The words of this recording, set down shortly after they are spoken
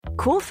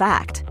Cool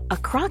fact, a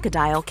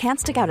crocodile can't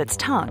stick out its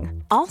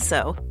tongue.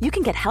 Also, you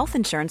can get health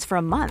insurance for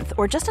a month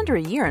or just under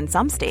a year in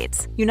some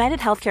states. United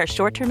Healthcare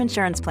short-term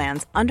insurance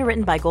plans,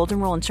 underwritten by Golden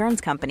Rule Insurance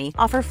Company,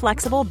 offer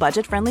flexible,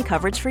 budget-friendly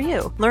coverage for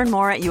you. Learn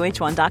more at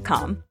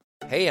uh1.com.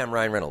 Hey, I'm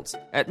Ryan Reynolds.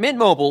 At Mint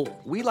Mobile,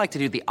 we like to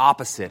do the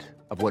opposite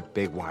of what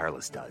Big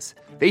Wireless does.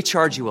 They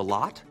charge you a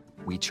lot,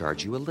 we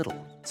charge you a little.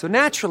 So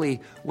naturally,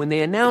 when they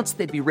announced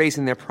they'd be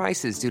raising their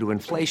prices due to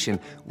inflation,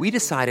 we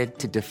decided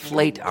to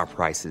deflate our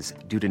prices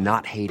due to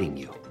not hating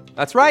you.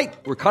 That's right.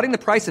 We're cutting the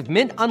price of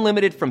Mint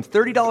Unlimited from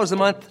 $30 a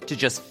month to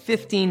just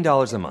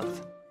 $15 a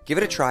month. Give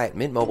it a try at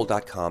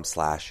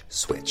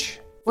mintmobile.com/switch.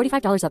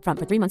 $45 up front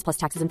for 3 months plus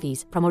taxes and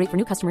fees. Promo rate for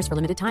new customers for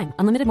limited time.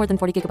 Unlimited more than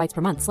 40 gigabytes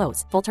per month.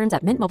 Slows full terms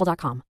at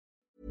mintmobile.com.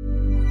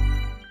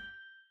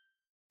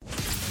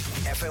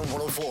 FM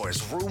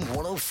 104's Room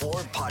 104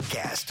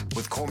 podcast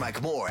with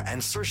Cormac Moore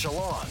and Saoirse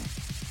Long.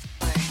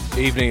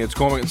 Evening, it's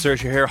Cormac and Saoirse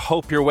here.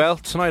 Hope you're well.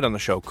 Tonight on the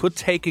show, could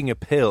taking a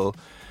pill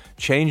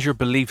change your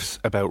beliefs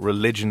about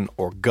religion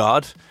or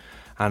God?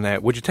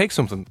 And would you take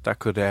something that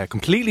could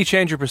completely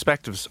change your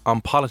perspectives on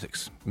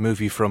politics?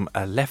 Movie from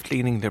a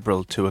left-leaning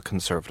liberal to a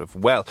conservative.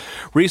 Well,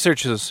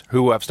 researchers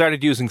who have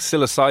started using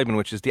psilocybin,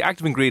 which is the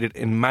active ingredient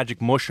in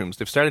magic mushrooms,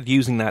 they've started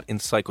using that in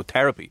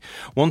psychotherapy.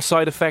 One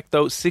side effect,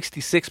 though,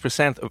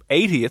 66% of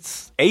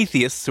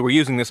atheists who are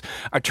using this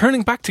are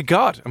turning back to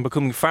God and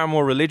becoming far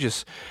more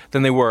religious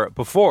than they were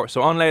before.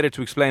 So on later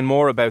to explain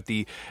more about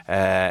the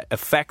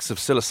effects of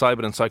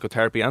psilocybin in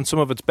psychotherapy and some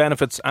of its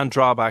benefits and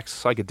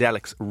drawbacks,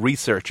 psychedelics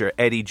researcher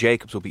Eddie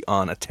Jacobs will be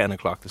on at 10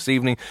 o'clock this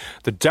evening.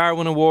 The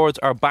Darwin Awards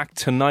are back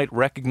tonight,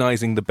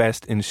 recognising the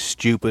best in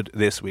stupid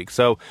this week.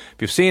 So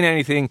if you've seen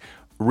anything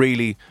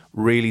really,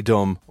 really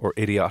dumb or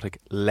idiotic,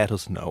 let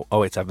us know.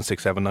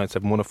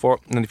 08767971004.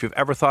 And if you've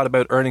ever thought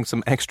about earning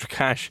some extra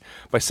cash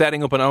by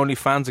setting up an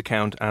OnlyFans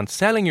account and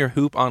selling your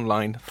hoop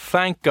online,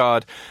 thank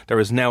God there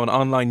is now an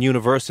online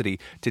university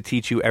to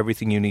teach you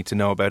everything you need to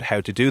know about how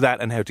to do that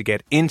and how to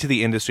get into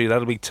the industry.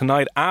 That'll be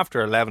tonight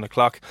after 11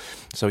 o'clock.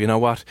 So you know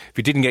what? If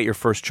you didn't get your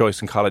first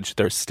choice in college,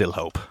 there's still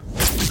hope.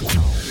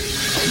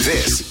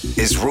 This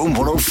is Room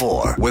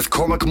 104 with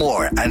Cormac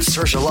Moore and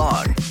Saoirse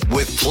Long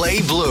with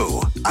Play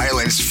Blue,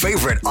 Ireland's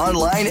favourite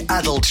online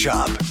adult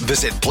shop.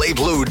 Visit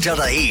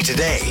playblue.ie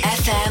today.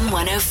 FM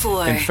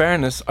 104. In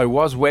fairness, I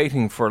was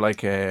waiting for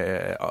like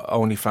a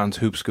OnlyFans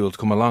hoop school to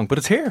come along, but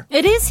it's here.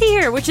 It is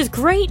here, which is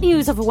great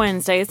news of a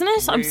Wednesday, isn't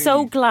it? I'm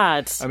so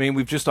glad. I mean,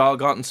 we've just all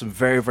gotten some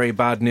very, very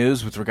bad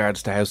news with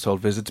regards to household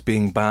visits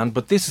being banned,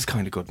 but this is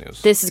kind of good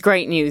news. This is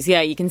great news,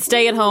 yeah. You can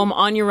stay at home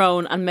on your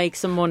own and make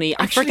some money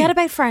and forget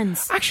about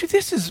friends. Actually,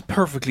 this is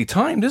perfectly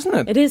timed, isn't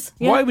it? It is,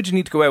 yeah. Why would you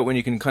need to go out when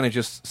you can kind of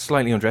just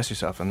slightly undress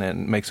yourself and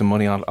then make some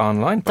money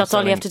online? That's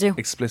all you have to do.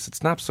 Explicit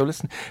snaps. So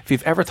listen, if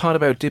you've ever thought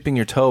about dipping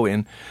your toe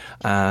in,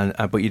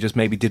 but you just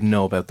maybe didn't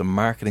know about the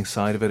marketing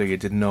side of it, or you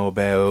didn't know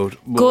about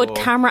good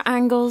camera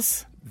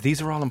angles.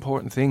 These are all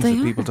important things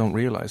that people don't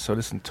realise. So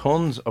listen,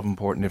 tons of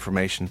important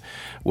information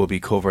will be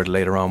covered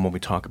later on when we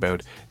talk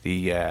about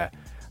the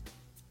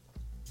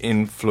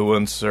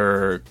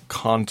influencer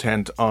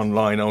content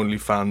online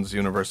OnlyFans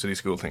university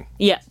school thing.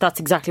 Yeah, that's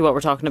exactly what we're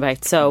talking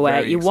about. So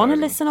you want to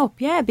listen up,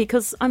 yeah,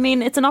 because I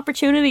mean it's an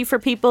opportunity for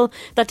people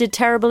that did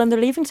terrible in their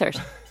Leaving Cert.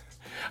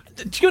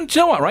 Do you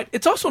know what, right?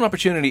 It's also an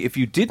opportunity if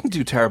you didn't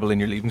do terrible in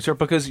your Leaving Cert,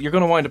 because you're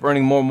going to wind up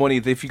earning more money.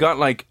 If you got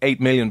like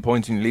 8 million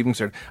points in your Leaving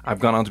Cert, I've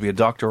gone on to be a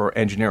doctor or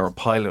engineer or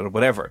pilot or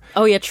whatever.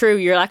 Oh yeah, true.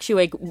 You'll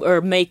actually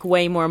make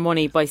way more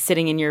money by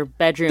sitting in your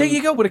bedroom. There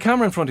you go, with a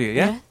camera in front of you,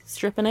 yeah?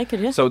 Stripping naked,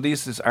 yeah. So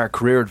this is our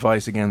career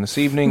advice again this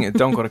evening.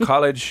 Don't go to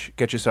college.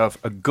 Get yourself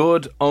a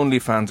good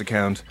OnlyFans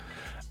account.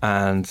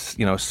 And,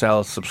 you know,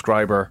 sell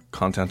subscriber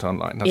content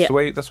online. That's the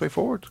way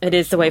forward. It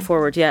is the way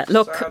forward, yeah.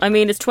 Look, I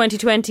mean, it's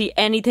 2020,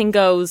 anything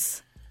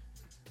goes,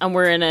 and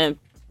we're in a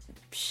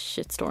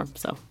shitstorm,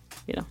 so,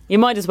 you know, you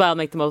might as well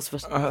make the most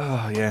of it.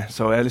 Oh, yeah.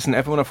 So, listen,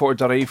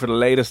 f104.ie for the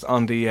latest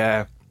on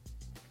the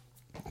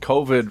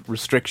COVID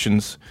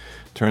restrictions.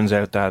 Turns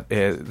out that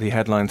the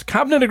headlines,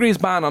 Cabinet agrees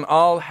ban on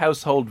all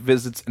household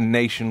visits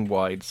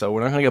nationwide. So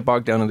we're not going to get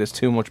bogged down in this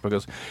too much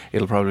because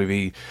it'll probably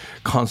be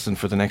constant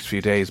for the next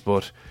few days,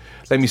 but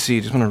let me see, I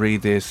just want to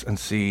read this and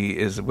see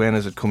when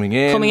is it coming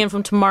in? Coming in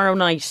from tomorrow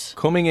night.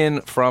 Coming in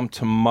from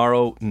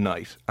tomorrow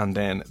night. And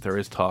then there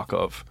is talk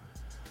of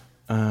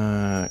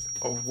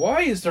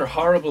why is there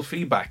horrible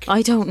feedback?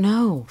 I don't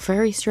know.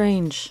 Very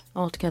strange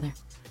altogether.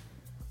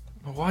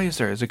 Why is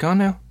there? Is it gone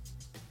now?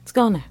 It's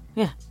gone now,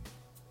 yeah.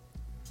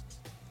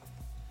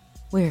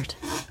 Weird.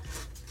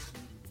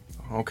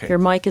 Okay. Your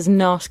mic is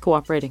not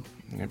cooperating.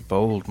 You're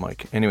bold,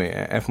 Mike. Anyway,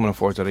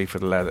 f104.ie for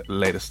the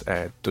latest.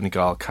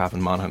 Donegal,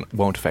 Cavan, Monaghan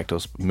won't affect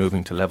us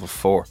moving to level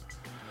 4.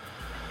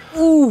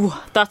 Ooh,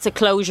 that's a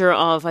closure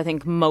of, I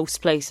think,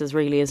 most places,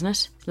 really, isn't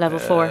it? Level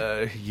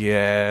 4.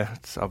 Yeah,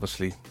 it's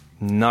obviously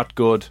not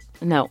good.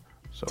 No,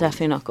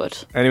 definitely not good.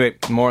 Anyway,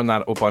 more on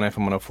that up on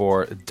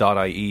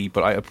fm104.ie.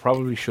 But I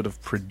probably should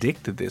have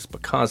predicted this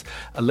because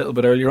a little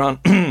bit earlier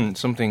on,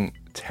 something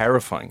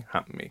terrifying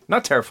happened to me.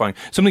 Not terrifying,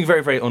 something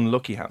very, very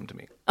unlucky happened to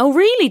me. Oh,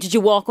 really? Did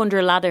you walk under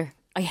a ladder?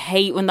 I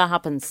hate when that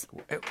happens.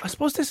 I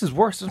suppose this is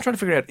worse. I'm trying to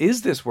figure out,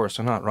 is this worse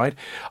or not, right?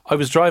 I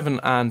was driving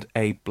and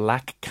a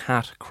black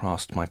cat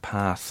crossed my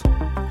path.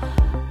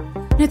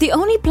 Now, the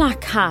only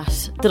black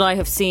cat that I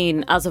have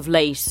seen as of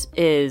late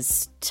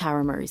is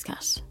Tara Murray's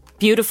cat.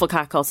 Beautiful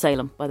cat called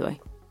Salem, by the way.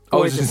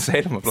 Oh, is it in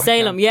Salem? A black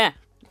Salem, cat? yeah.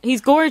 He's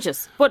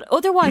gorgeous. But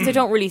otherwise, I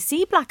don't really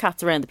see black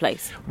cats around the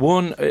place.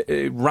 One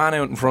ran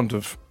out in front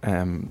of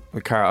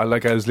the car.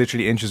 I was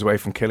literally inches away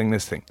from killing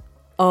this thing.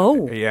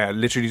 Oh. Yeah,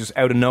 literally just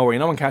out of nowhere. You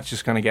know when cats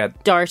just kind of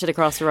get... Darted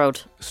across the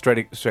road.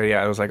 Straight,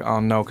 yeah. I was like, oh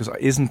no, because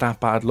isn't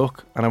that bad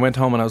luck? And I went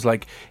home and I was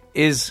like,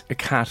 is a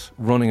cat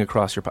running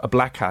across your path, a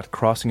black cat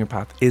crossing your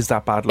path, is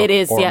that bad luck? It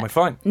is, or yeah. am I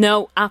fine?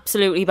 No,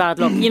 absolutely bad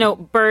luck. You know,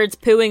 birds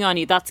pooing on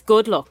you, that's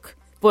good luck.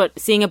 But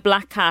seeing a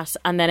black cat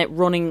and then it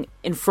running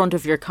in front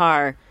of your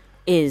car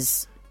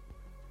is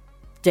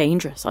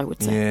dangerous, I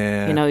would say.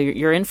 Yeah. You know,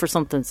 you're in for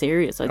something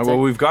serious, I'd say. Well,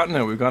 we've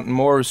gotten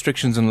more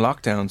restrictions and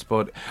lockdowns,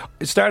 but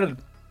it started...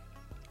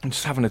 I'm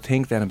just having to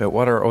think then about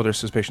what are other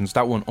suspicions.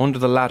 That one, under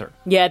the ladder.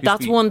 Yeah,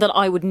 that's one that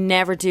I would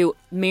never do.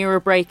 Mirror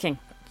breaking.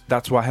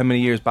 That's what, how many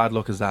years bad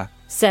luck is that?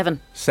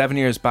 7. 7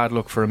 years bad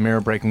luck for a mirror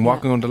breaking.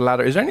 Walking under the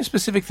ladder. Is there any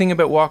specific thing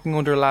about walking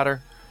under a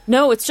ladder?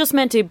 No, it's just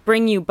meant to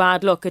bring you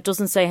bad luck. It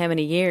doesn't say how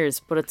many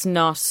years, but it's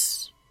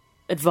not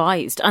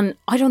advised. And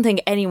I don't think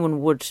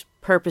anyone would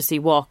purposely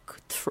walk,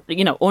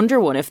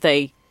 under one if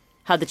they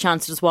had the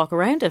chance to just walk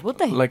around it, would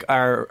they? Like,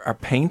 are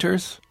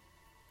painters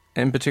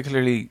in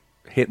particularly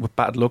hit with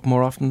bad luck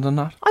more often than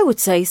not? I would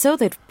say so.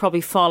 They'd probably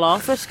fall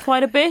off it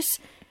quite a bit.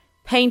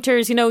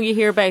 Painters, you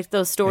hear about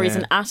those stories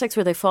in attics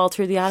where they fall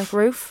through the attic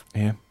roof.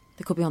 Yeah.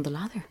 They could be on the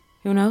ladder.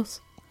 Who knows?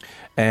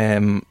 So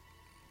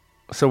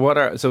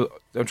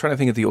I'm trying to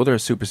think of the other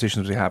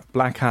superstitions we have.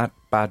 Black cat,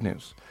 bad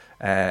news.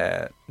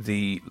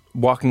 The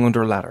walking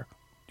under a ladder.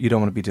 You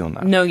don't want to be doing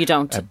that. No, you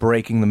don't.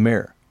 Breaking the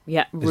mirror.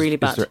 Yeah, really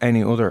bad. Is there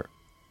any other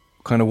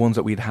kind of ones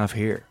that we'd have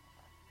here?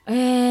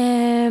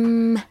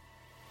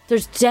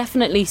 There's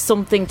definitely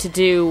something to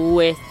do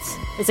with...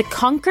 Is it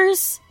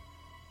conkers?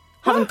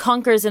 Having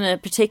conkers in a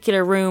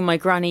particular room, my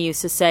granny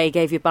used to say,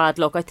 gave you bad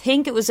luck. I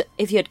think it was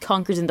if you had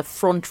conkers in the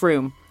front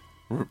room.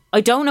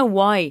 I don't know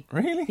why.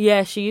 Really?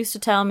 Yeah, she used to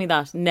tell me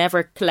that.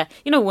 Never collect...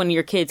 when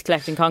your kids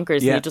collecting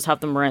conkers and you just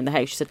have them around the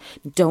house. She said,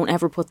 don't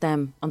ever put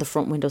them on the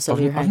front windowsill of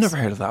your house. I've never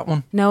heard of that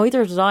one. No,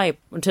 either did I,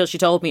 until she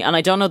told me. And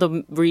I don't know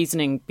the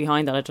reasoning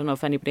behind that. I don't know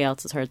if anybody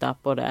else has heard that,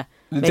 but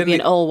maybe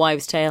an old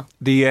wives' tale.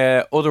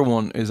 The other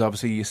one is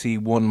obviously you see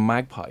one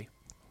magpie.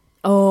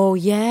 Oh,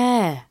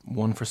 yeah.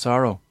 One for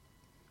sorrow.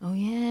 Oh,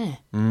 yeah.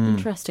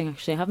 Interesting,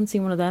 actually. I haven't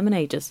seen one of them in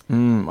ages.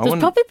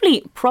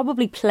 There's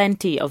probably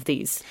plenty of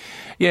these.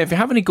 Yeah, if you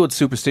have any good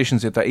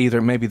superstitions that either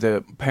maybe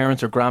the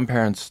parents or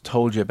grandparents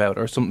told you about,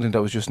 or something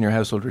that was just in your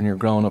household when you were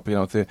growing up,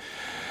 the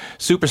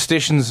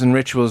superstitions and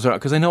rituals.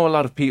 Because I know a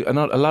lot of people,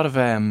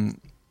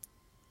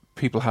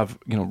 people have,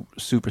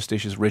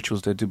 superstitious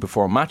rituals they do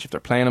before a match. If they're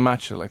playing a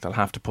match, they'll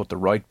have to put the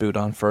right boot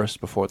on first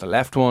before the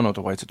left one,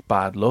 otherwise it's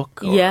bad luck.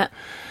 Yeah.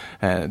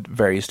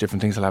 Various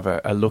different things. They'll have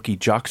a lucky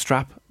jock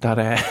strap that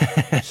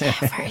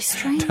very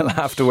strange. they'll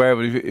have to wear.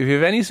 But if you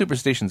have any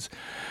superstitions,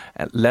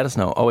 let us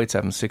know.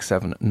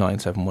 087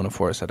 97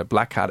 104. I said a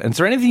black cat. And is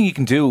there anything you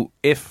can do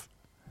if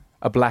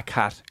a black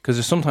cat?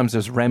 Because sometimes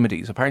there's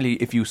remedies. Apparently,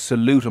 if you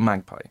salute a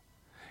magpie,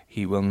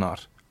 he will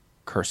not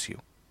curse you.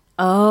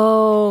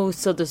 Oh,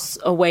 so there's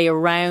a way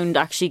around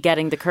actually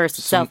getting the curse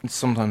itself.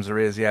 Sometimes there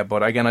is, yeah.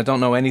 But again, I don't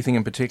know anything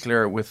in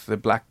particular with the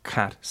black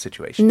cat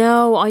situation.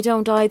 No, I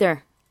don't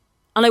either.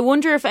 And I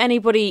wonder if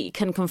anybody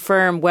can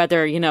confirm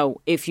whether,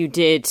 if you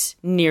did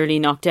nearly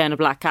knock down a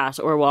black cat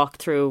or walk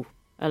through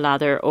a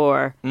ladder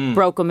or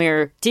broke a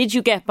mirror, did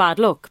you get bad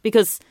luck?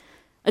 Because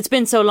it's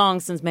been so long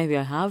since maybe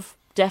I have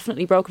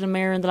definitely broken a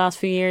mirror in the last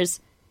few years.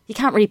 You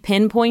can't really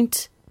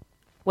pinpoint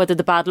whether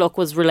the bad luck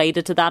was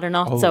related to that or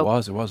not. Oh, so,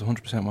 it was,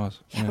 100% was.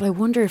 Yeah, but I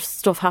wonder if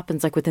stuff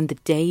happens within the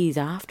days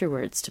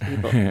afterwards to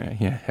people.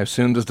 Yeah. How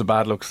soon does the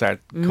bad luck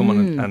start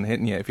coming and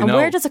hitting you? If you know,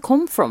 where does it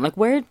come from?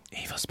 Where?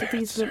 Evil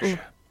spirits.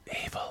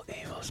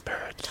 Evil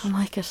spirits. Don't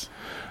like it.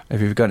 If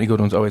you've got any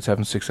good ones,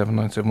 087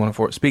 679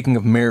 104. Speaking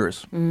of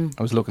mirrors,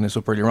 I was looking this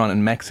up earlier on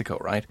in Mexico,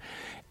 right?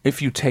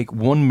 If you take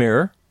one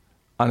mirror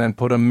and then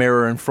put a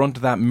mirror in front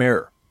of that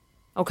mirror,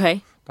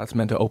 okay, that's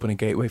meant to open a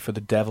gateway for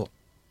the devil.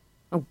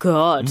 Oh,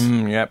 God.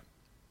 Yep.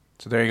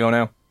 So there you go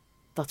now.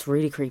 That's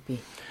really creepy.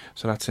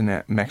 So that's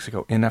in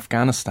Mexico. In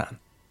Afghanistan,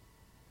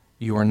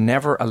 you are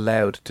never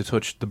allowed to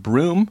touch the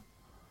broom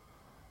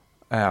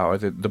or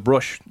the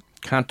brush.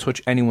 Can't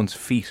touch anyone's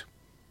feet.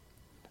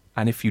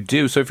 And if you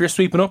do, so if you're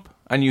sweeping up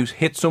and you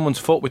hit someone's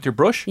foot with your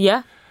brush,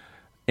 yeah,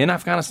 in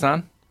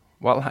Afghanistan,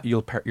 well,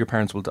 your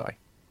parents will die.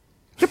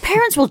 Your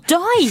parents will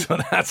die. So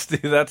that's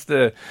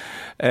the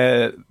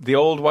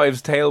old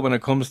wives' tale when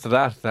it comes to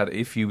that. That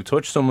if you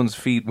touch someone's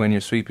feet when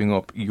you're sweeping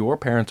up, your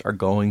parents are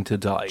going to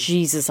die.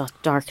 Jesus, that's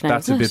dark now.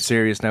 That's a bit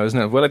serious now, isn't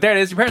it? Well, there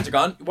it is. Your parents are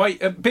gone. Why?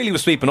 Billy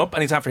was sweeping up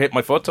and he's after hitting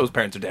my foot, so his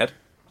parents are dead.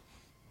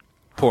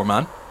 Poor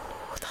man.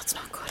 Oh, that's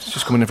not good. It's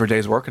just coming in for a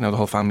day's work and now the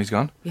whole family's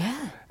gone. Yeah.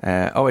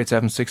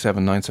 087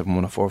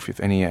 if you've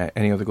any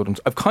other good ones.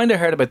 I've kind of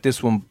heard about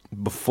this one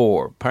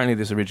before. Apparently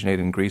this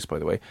originated in Greece, by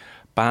the way.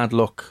 Bad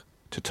luck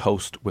to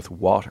toast with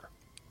water.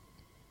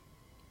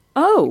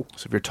 Oh.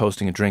 So if you're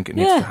toasting a drink, it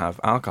needs to have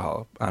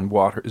alcohol, and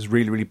water is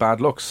really, really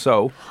bad luck.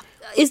 So,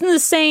 isn't the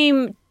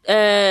same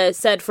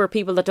said for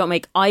people that don't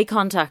make eye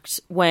contact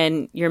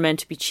when you're meant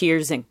to be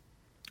cheersing?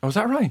 Oh, is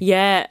that right?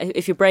 Yeah,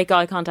 if you break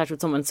eye contact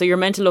with someone, so you're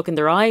meant to look in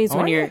their eyes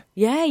when you're. You?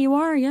 Yeah, you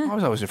are. Yeah. I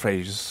was always afraid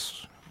you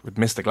just would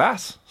miss the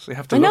glass, so you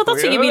have to. I know look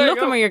that's what you'd be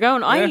looking where you're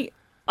going. Yeah.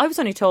 I was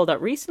only told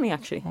that recently,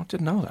 actually. Oh, I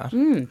didn't know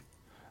that.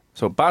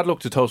 So bad luck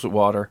to toast with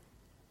water,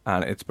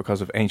 and it's because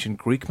of ancient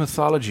Greek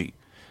mythology.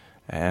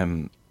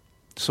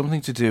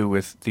 Something to do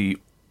with the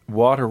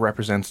water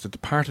represents the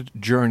departed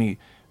journey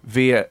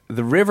via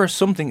the river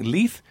something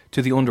Leith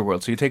to the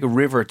underworld. So you take a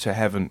river to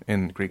heaven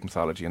in Greek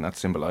mythology, and that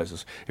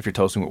symbolises, if you're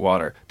toasting with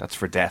water, that's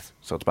for death.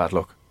 So it's bad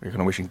luck. You're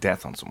kind of wishing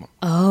death on someone.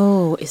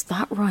 Oh, is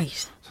that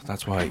right? So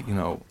that's why,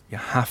 you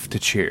have to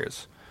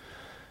cheers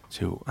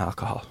to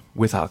alcohol,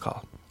 with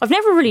alcohol. I've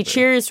never really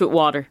cheersed with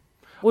water.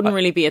 Wouldn't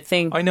really be a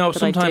thing. I know that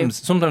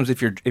sometimes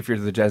if you're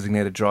the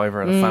designated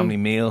driver at a family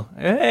meal,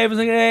 everyone's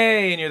like,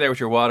 hey, and you're there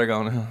with your water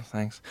going, oh,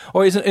 thanks.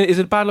 Or is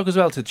it bad luck as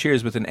well to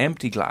cheers with an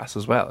empty glass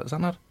as well? Is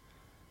that not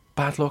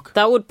bad luck?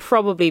 That would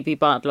probably be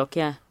bad luck,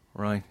 yeah.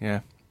 Right, yeah.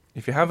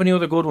 If you have any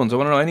other good ones, I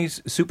want to know any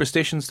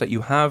superstitions that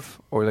you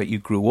have or that you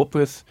grew up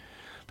with.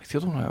 Like the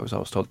other one I was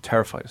always told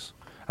terrifies.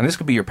 And this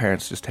could be your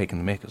parents just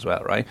taking the mick as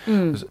well, right?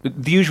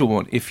 The usual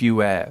one, if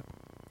you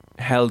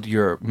held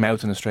your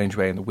mouth in a strange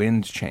way and the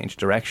wind changed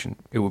direction,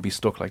 it would be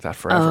stuck like that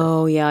forever.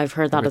 Oh, yeah, I've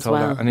heard that as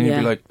well. That? And then you'd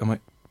be like,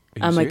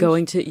 am I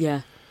going to?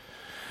 Yeah.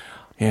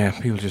 Yeah,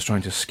 people just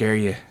trying to scare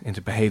you into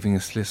behaving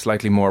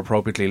slightly more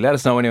appropriately. Let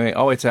us know anyway.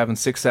 087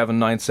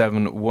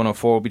 6797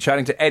 104. We'll be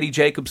chatting to Eddie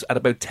Jacobs at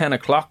about 10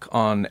 o'clock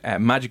on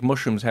magic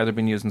mushrooms, how they've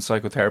been used in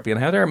psychotherapy and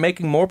how they're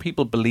making more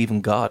people believe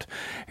in God.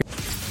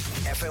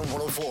 FM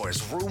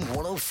 104's Room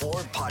 104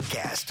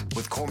 podcast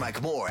with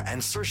Cormac Moore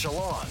and Saoirse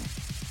Long.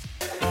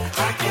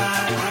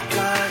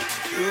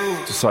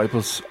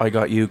 Disciples, I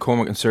got you.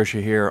 Cormac and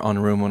Saoirse here on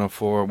Room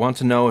 104. Want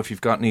to know if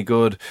you've got any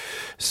good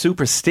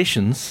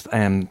superstitions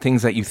and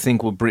things that you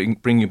think will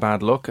bring you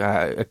bad luck.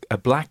 A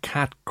black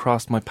cat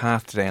crossed my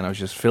path today and I was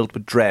just filled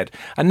with dread.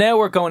 And now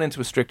we're going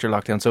into a stricter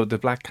lockdown. So the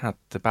black cat,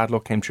 the bad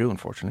luck came true,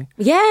 unfortunately.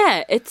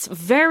 Yeah, it's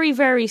very,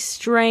 very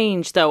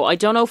strange though. I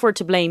don't know if we're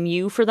to blame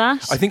you for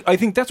that. I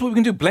think that's what we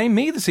can do. Blame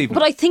me this evening.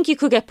 But I think you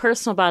could get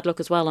personal bad luck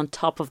as well on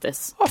top of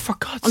this. Oh, for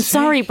God's sake. I'm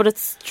sorry, but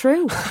it's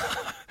true.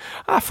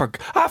 I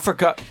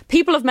forgot.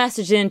 People have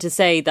messaged in to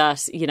say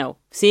that,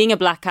 seeing a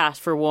black cat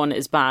for one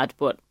is bad,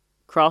 but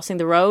crossing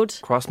the road,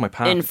 cross my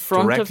path in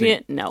front directly, of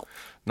you, no.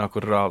 Not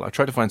good at all. I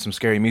tried to find some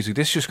scary music.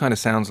 This just kind of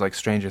sounds like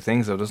Stranger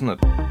Things though, doesn't it?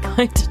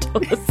 Kind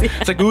of does, yeah.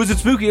 It's like, ooh, is it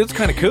spooky? It's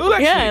kind of cool,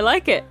 actually. Yeah, I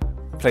like it.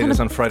 Play this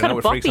on Friday night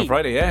with Freaks on boppy.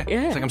 Friday, yeah.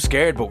 It's like, I'm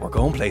scared, but we're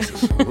going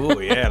places. Ooh,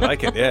 yeah, I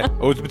like it, yeah.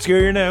 Oh, it's a bit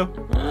scarier now.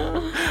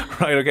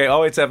 Right, okay,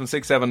 087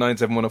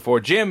 6797 104.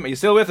 Jim, are you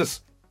still with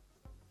us?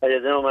 How you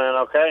doing, man?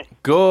 Okay?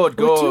 Good.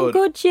 We're doing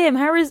good, Jim.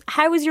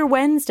 How was your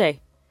Wednesday?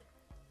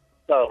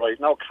 So, right,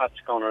 no cats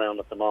going around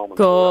at the moment.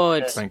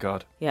 Good. Thank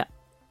God. Yeah.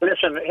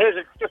 Listen,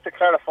 just to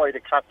clarify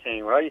the cat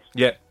thing, right?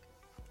 Yeah.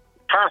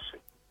 Cat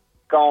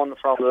going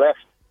from left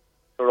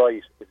to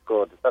right is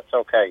good. That's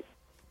okay.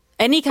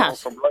 Any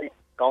cat?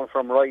 Going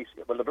from right.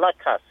 Well, the black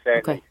cat said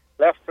Okay.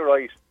 left to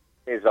right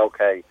is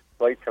okay.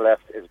 Right to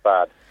left is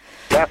bad.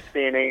 Left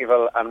being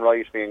evil and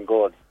right being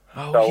good.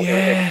 Oh, So yeah.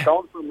 if it's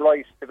going from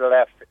right to the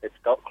left, it's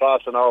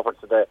crossing over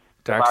to the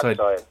Dark bad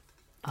side.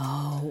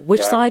 Oh,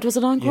 which side was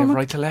it on, Yeah, Cormac?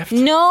 right to left.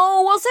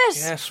 No, was it?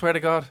 Yeah, swear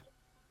to God.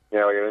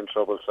 You're in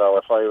trouble. So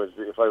if I was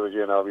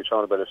you, I'd be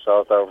throwing a bit of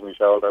salt over my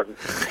shoulder and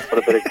put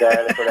a bit of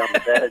garlic around my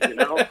bed,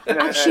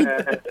 Actually,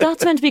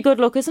 that's meant to be good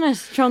luck, isn't it?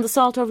 Throwing the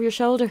salt over your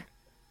shoulder.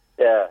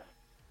 Yeah.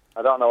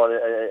 I don't know what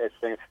it's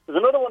saying. There's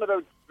another one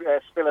about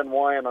spilling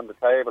wine on the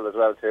table as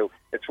well, too.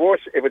 It's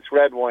worse if it's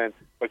red wine.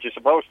 What you're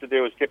supposed to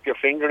do is dip your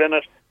finger in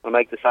it and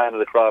make the sign of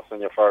the cross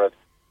on your forehead.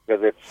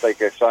 Because it's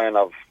like a sign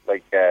of,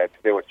 to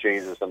do with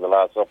Jesus and the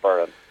Last Supper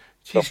and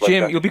Jeez, stuff like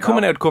Jim, that, you'll be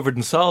coming out covered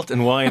in salt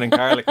and wine and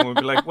garlic, and we'll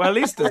be like, well, at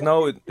least there's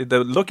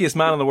the luckiest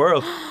man in the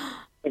world.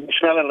 You'll be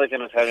smelling like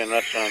an Italian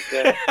restaurant,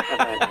 yeah.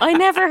 I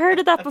never heard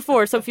of that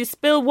before. So if you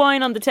spill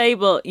wine on the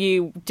table,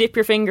 you dip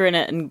your finger in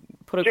it and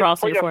put a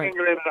cross on your Put your forehead.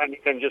 finger in it and you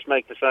can just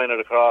make the sign of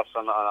the cross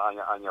on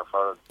your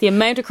forehead. The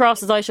amount of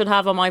crosses I should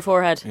have on my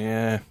forehead.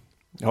 Yeah.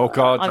 Oh,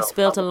 God. I've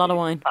spilt a lot of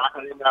wine.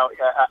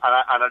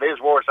 And it is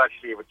worse,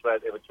 actually, if it's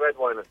red. If it's red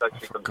wine, it's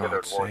actually For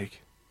considered God's worse.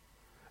 sake.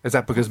 Is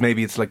that because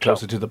maybe it's like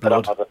closer to the I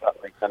don't blood? know if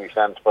that makes any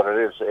sense, but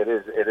it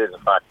is a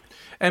fact.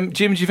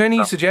 Jim, do you have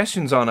any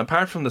suggestions on,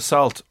 apart from the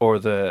salt or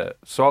the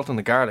salt and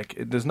the garlic,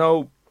 there's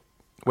no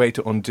way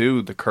to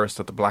undo the curse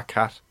that the black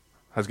cat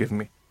has given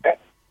me?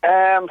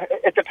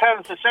 It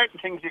depends. There's certain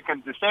things you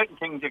can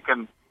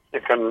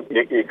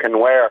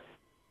wear.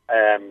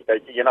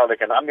 They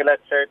can emulate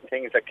certain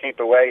things that keep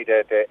away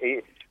there's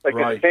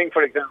a thing,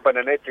 for example,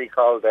 in Italy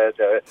called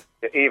the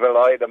evil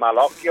eye, the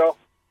malocchio.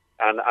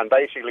 and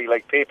basically,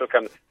 like, people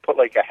can put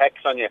like a hex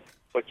on you,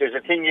 but there's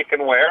a thing you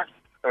can wear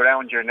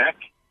around your neck,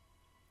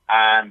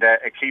 and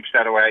it keeps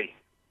that away.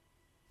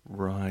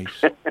 Right.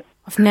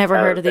 I've never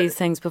heard of these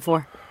things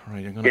before.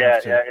 Right, I'm gonna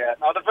have to... Yeah.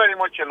 No, they're very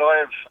much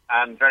alive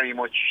and very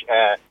much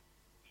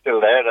still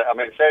there. I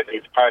mean, certainly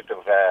it's part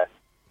of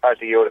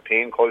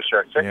European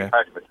culture. It's certainly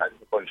part of Italian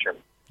culture.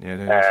 Yeah, it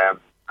is.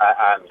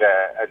 And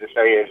as I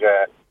say, is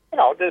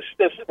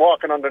this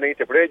walking underneath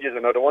the bridge is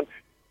another one.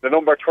 The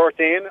number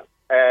 13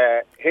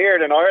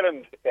 here in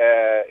Ireland,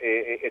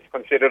 it's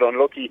considered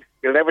unlucky.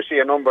 You'll never see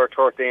a number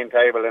 13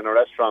 table in a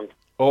restaurant.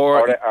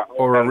 Or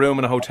a room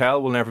in a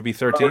hotel will never be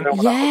 13.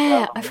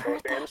 Yeah, I've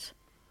heard that.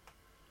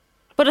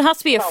 But it has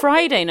to be a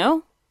Friday,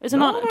 no? Is it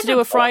not to do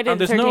a Friday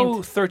And the there's 13th? no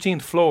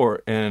 13th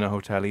floor in a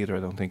hotel either, I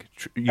don't think.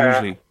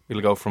 Usually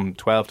it'll go from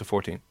 12 to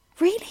 14.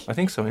 Really? I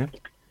think so, yeah.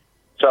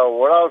 So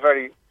we're all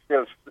very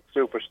still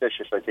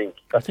superstitious, I think.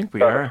 I think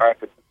we are.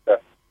 Part of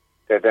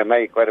that they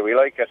make, whether we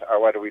like it or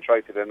whether we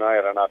try to deny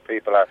it or not.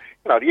 People are,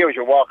 the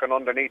usual walking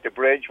underneath the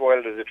bridge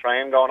while there's a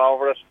train going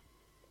over it.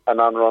 A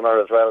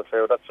non-runner as well,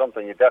 too. That's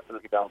something you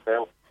definitely don't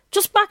feel.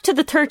 Just back to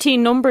the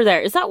 13 number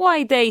there. Is that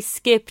why they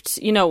skipped,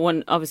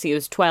 when obviously it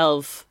was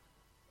 12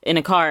 in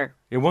a car?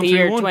 Yeah,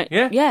 131.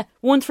 Yeah,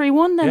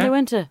 131 then Yeah. they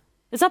went to.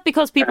 Is that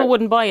because people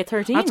wouldn't buy a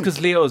 13? That's because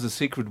Leo is a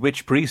secret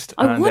witch priest,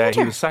 I and wonder.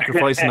 he was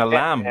sacrificing a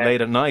lamb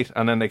late at night,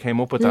 and then they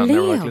came up with that, and they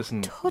were like, Leo,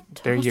 listen, tut,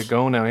 there you tut.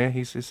 go now, yeah,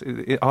 he's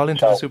all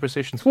into the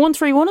superstitions.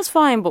 131 is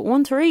fine, but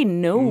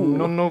 13, no.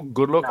 No,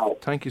 good luck. No.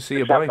 Thank you, see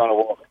you, It's not bye. going to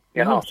work.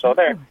 No, So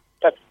there.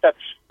 That's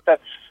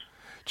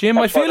Jim,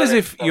 I That's feel what as it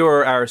if is.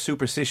 you're our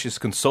superstitious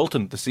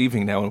consultant this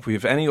evening now, and if we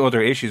have any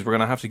other issues, we're going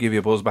to have to give you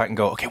a buzz back and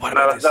go, okay, what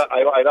about this?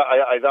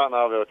 I don't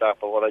know about that,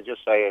 but what I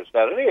just say is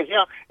that it is,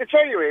 it's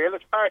very real.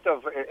 It's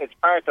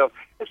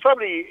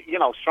probably,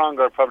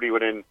 stronger probably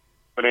within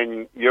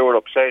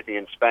Europe, certainly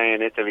in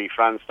Spain, Italy,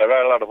 France. There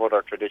are a lot of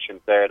other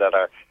traditions there that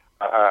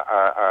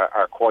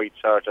are quite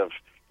sort of,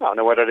 now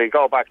whether they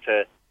go back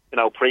to,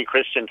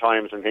 pre-Christian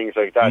times and things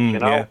like that,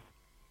 Yeah.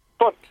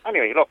 But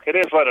anyway, look, it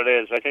is what it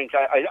is. I think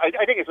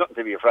it's nothing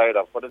to be afraid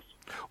of. But it's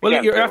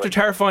You're after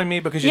terrifying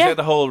me because you said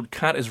the whole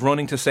cat is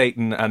running to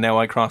Satan, and now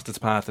I crossed its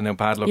path, and now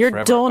bad luck You're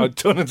forever. done. I'm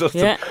done and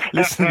dusted. Yeah.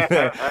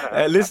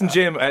 Listen,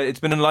 Jim, it's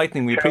been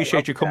enlightening. We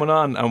appreciate you coming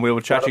on, and we'll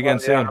chat to you again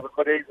soon. Have a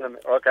good evening.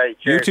 Okay,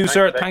 You cheers. too,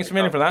 sir. Thanks a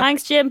million for that.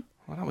 Thanks, Jim.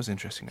 Well, that was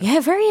interesting. Yeah,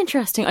 very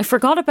interesting. I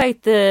forgot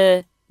about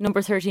the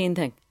number 13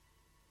 thing.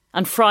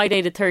 And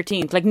Friday the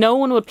 13th. Like, no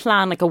one would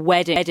plan like a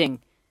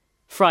wedding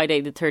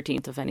Friday the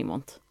 13th of any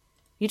month.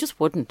 You just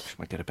wouldn't.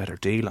 Might get a better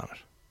deal on it.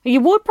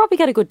 You would probably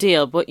get a good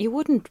deal, but you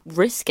wouldn't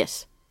risk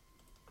it.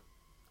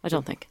 I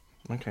don't think.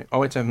 Okay.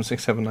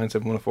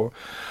 087679710.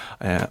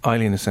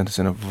 Eileen has sent us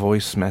in a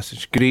voice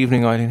message. Good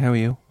evening, Eileen. How are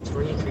you?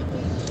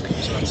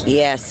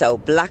 Yeah, so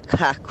black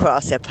cat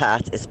cross your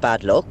path is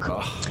bad luck.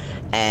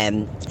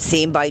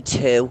 Seen by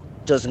two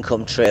doesn't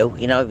come true.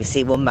 If you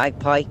see one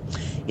magpie,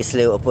 you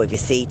salute it, but if you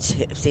see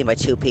seen by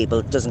two people,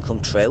 it doesn't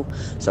come true.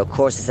 So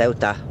crosses out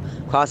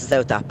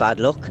that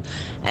bad luck.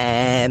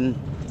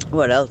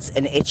 What else?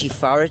 An itchy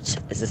forehead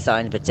is a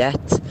sign of a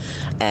death.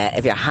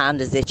 If your hand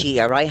is itchy,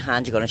 your right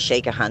hand, you're going to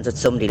shake your hands at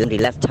somebody. The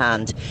left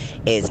hand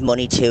is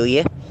money to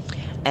you.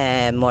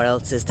 What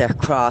else is there?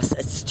 Cross.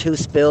 It's two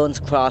spoons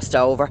crossed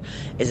over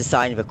is a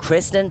sign of a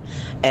christening.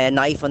 A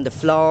knife on the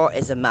floor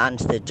is a man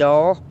to the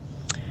door.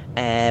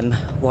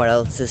 What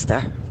else is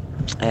there?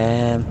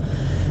 I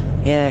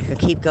can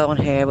keep going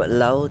here with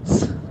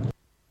loads.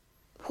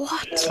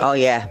 What? Oh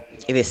yeah.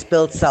 If you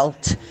spilled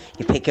salt,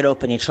 you pick it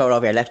up and you throw it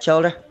over your left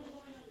shoulder.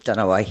 Don't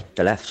know why,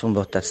 the left one,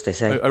 but that's what they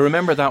say. I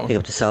remember that Pick one.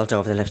 up the salt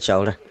over the left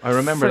shoulder. I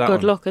remember For that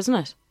good one. luck, isn't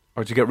it?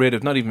 Or to get rid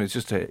of, not even, it's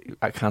just to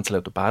cancel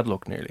out the bad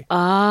luck nearly.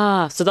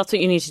 Ah, so that's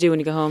what you need to do when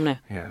you go home now.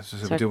 Yeah, so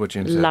Start do what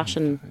Jim said.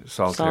 lashing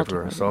Salt salt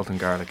everywhere, over. salt and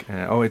garlic.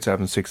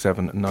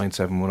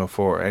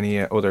 08767971004. Any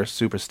other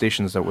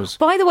superstitions that was...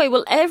 By the way,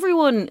 will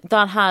everyone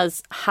that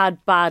has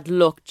had bad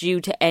luck due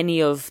to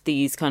any of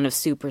these kind of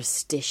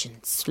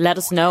superstitions, let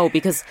us know,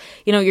 because,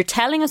 you're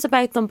telling us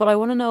about them, but I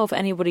want to know if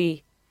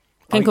anybody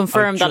can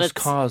confirm that it's...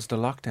 caused the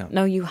lockdown.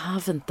 No, you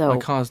haven't, though. I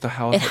caused the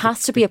house... It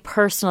has to be a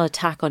personal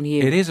attack on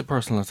you. It is a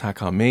personal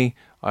attack on me.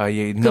 So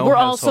we're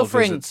all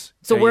suffering. Visits.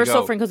 So There we're you go.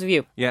 suffering because of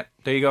you. Yeah,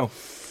 there you go.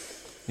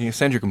 You can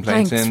send your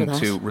complaints Thanks in for that.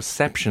 to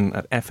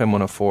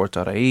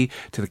reception@fm104.ie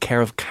to the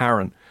care of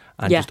Karen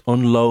and Yeah. just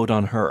unload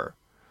on her.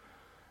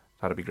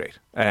 That'd be great.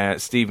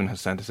 Stephen has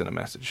sent us in a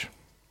message.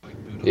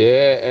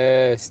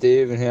 Yeah,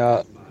 Stephen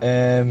here.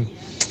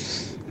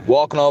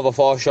 Walking over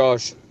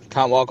foreshores.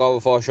 Can't walk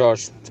over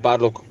foreshores. It's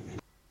bad luck.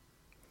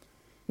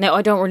 Now,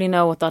 I don't really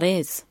know what that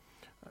is.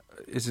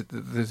 Is it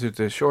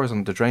the shores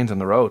and the drains on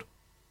the road?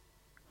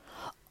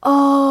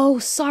 Oh,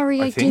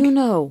 sorry, I I think. do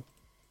know.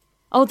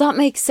 Oh, that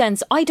makes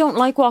sense. I don't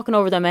like walking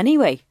over them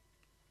anyway.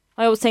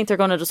 I always think they're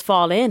going to just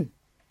fall in.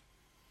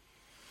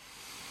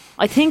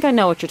 I think I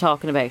know what you're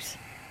talking about.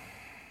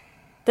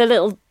 The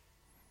little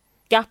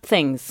gap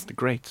things. The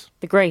grates.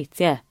 The grates,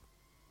 yeah.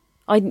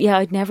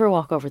 I'd never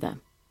walk over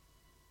them.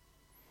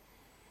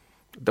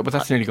 But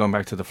that's nearly going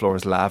back to the floor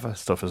is lava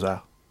stuff as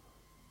well.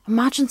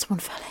 Imagine someone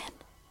fell in.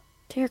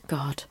 Dear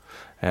God.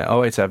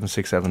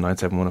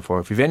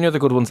 08767971004. If you've any other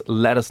good ones,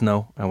 let us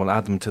know and we'll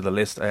add them to the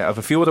list. I have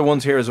a few other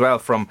ones here as well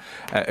from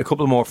a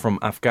couple more from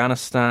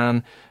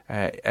Afghanistan,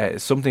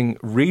 something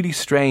really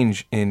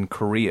strange in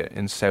Korea,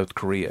 in South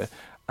Korea,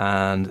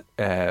 and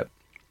a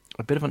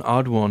bit of an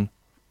odd one.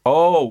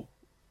 Oh,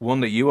 one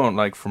that you won't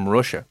like, from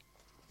Russia.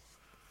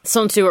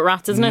 Something to do with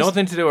rats, isn't it?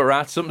 Nothing to do with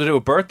rats, something to do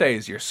with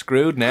birthdays. You're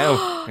screwed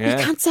now. You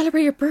can't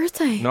celebrate your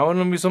birthday. No,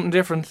 it'll be something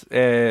different.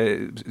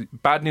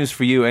 Bad news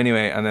for you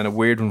anyway, and then a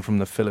weird one from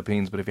the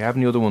Philippines. But if you have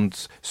any other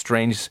ones,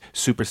 strange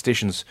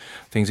superstitions,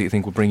 things that you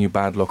think will bring you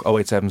bad luck,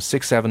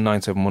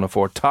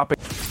 087-679-7104. Topic.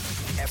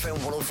 FM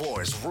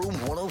 104's Room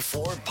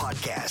 104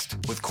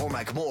 podcast with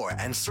Cormac Moore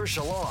and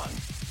Saoirse Long.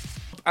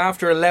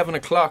 After 11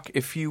 o'clock,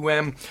 if you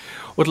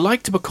would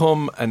like to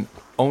become an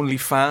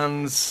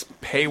OnlyFans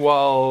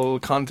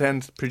paywall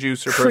content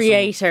producer,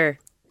 creator,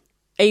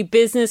 a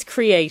business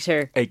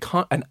creator,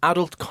 an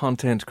adult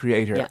content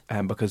creator,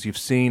 because you've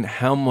seen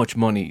how much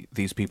money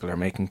these people are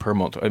making per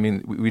month. I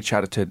mean, we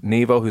chatted to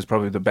Nevo, who's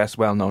probably the best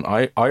well-known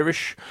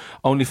Irish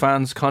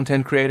OnlyFans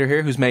content creator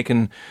here, who's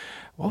making,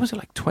 what was it,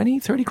 like 20,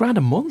 30 grand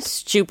a month?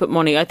 Stupid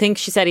money. I think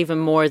she said even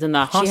more than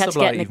that. Possibly she had to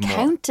get an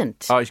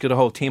accountant. Oh, she's got a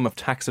whole team of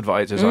tax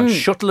advisors on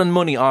shuttling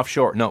money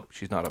offshore. No,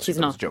 she's not. She's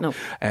not. No.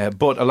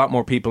 But a lot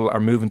more people are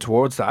moving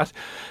towards that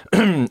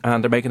and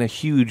they're making a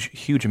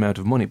huge amount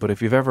of money. But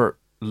if you've ever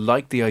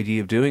liked the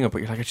idea of doing it, but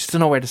you're like, I just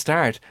don't know where to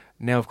start.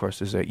 Now, of course,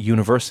 there's a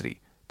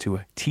university to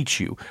teach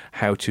you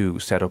how to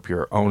set up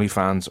your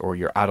OnlyFans or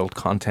your adult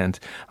content,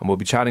 and we'll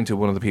be chatting to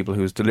one of the people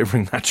who's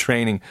delivering that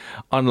training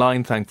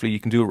online. Thankfully, you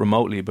can do it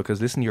remotely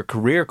because, listen, your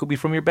career could be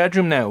from your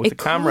bedroom now with a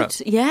camera.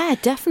 Yeah,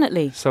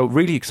 definitely. So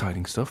really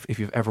exciting stuff. If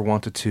you've ever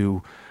wanted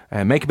to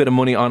make a bit of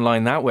money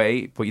online that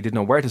way, but you didn't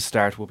know where to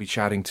start, we'll be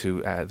chatting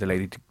to the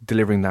lady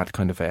delivering that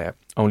kind of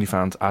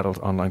OnlyFans adult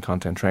online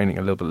content training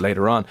a little bit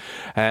later on.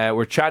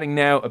 We're chatting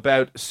now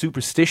about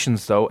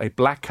superstitions, though, a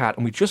black cat.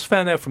 And we just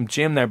found out from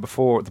Jim there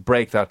before the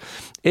break that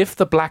if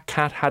the black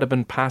cat had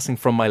been passing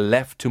from my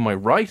left to my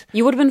right,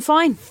 you would have been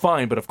fine.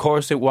 Fine, but of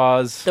course it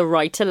was the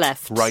right to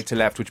left. Right to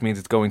left, which means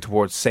it's going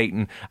towards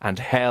Satan and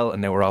hell,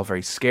 and now we're all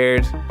very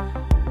scared.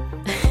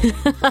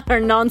 Our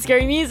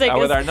non-scary music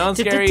with our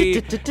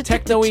non-scary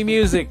techno-y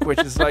music, which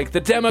is like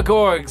the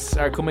Demogorgs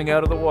are coming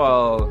out of the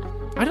wall.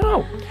 I don't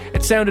know,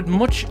 it sounded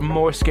much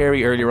more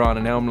scary earlier on,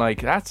 and now I'm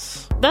like,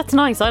 that's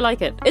nice. I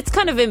like it. It's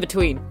kind of in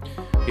between.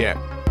 Yeah,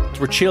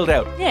 we're chilled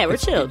out. Yeah, we're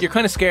chilled. You're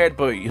kind of scared,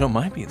 but you don't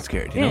mind being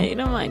scared, you know? You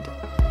don't mind.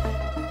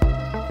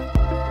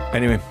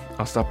 Anyway,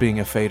 I'll stop being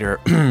a fader.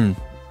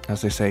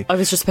 As they say. I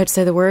was just about to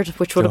say the word,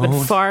 which would have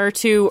been far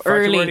too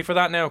early. Far too early for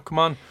that now, come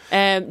on.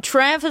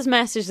 Trev has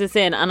messaged this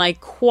in, and I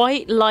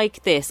quite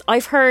like this.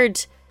 I've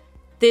heard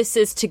this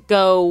is to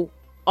go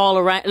all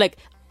around, like,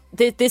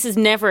 this is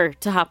never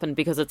to happen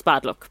because it's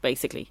bad luck,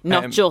 basically.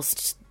 Not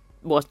just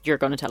what you're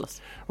going to tell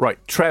us. Right,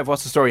 Trev,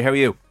 what's the story? How are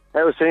you?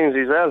 How's things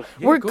as well?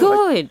 Yeah, we're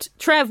good.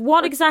 Trev,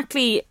 what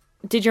exactly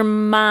did your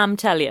mum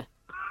tell you?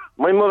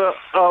 My mother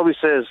always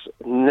says,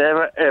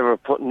 never ever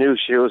put new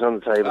shoes on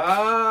the table. It's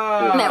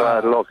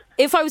bad luck.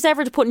 If I was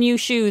ever to put new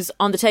shoes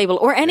on the table,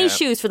 or any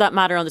shoes for that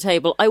matter on the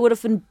table, I would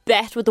have been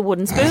bet with a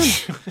wooden spoon.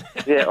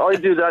 Yeah, I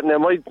do that now.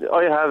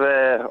 I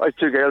have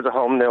 2 girls at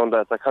home now and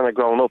that. They're kind of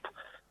grown up.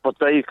 But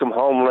they come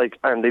home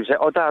and they say,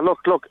 oh, Dad,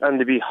 look. And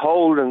they be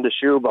holding the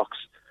shoebox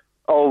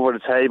over the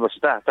table.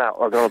 That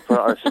we're going to put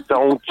it. I said,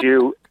 don't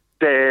you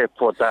dare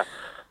put that.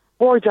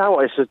 Why, Dad?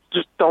 I said,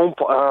 just don't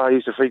put it. It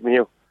used to freak me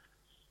out.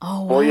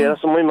 Oh, wow. Oh, yeah,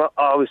 that's what my mum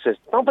always says.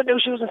 Don't put new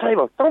shoes on the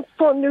table. Don't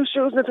put new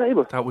shoes on the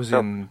table. That was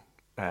in...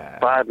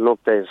 bad luck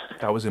days.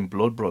 That was in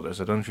Blood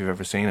Brothers. I don't know if you've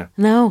ever seen it.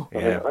 No.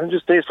 Yeah.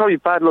 It's probably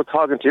bad luck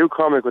talking to you,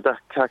 Cormac, with that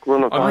cack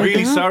running. I'm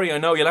really sorry, I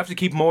know. You'll have to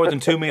keep more than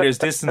 2 metres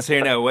distance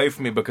here now away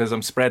from me because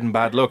I'm spreading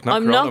bad luck, not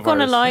I'm not going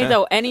to lie, Yeah.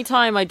 though.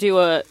 Anytime I do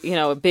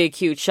a big,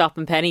 huge shop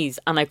in Pennies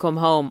and I come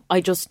home,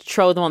 I just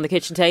throw them on the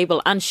kitchen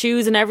table and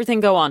shoes and everything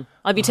go on.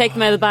 I'd be taking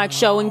them out of the bag,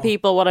 showing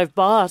people what I've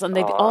bought, and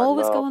they'd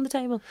always go on the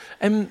table.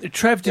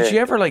 Trev, did you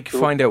ever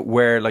find out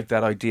where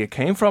that idea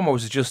came from, or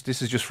was it just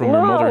this is just from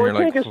your mother? And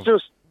I think it's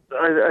just.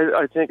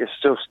 I think it's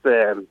just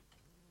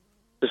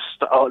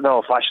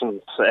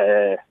fashion,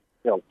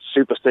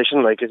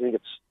 superstition. Like I think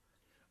it's.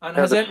 And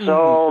there's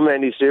so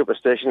many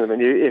superstitions. I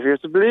mean, if you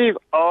have to believe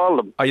all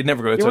of them, you'd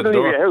never go outside you the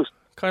door. Leave your house.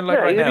 Kind of like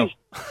right now.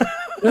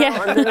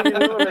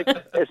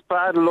 It's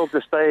bad luck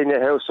to stay in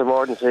your house for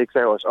more than 6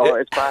 hours. Or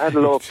it's bad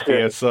luck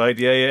to outside.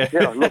 Yeah.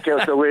 Look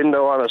out the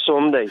window on a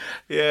Sunday.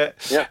 Yeah.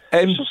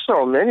 There's just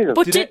so many of them.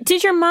 But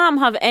did your mum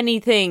have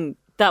anything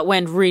that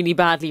went really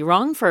badly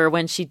wrong for her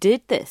when she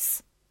did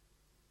this?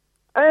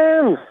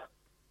 I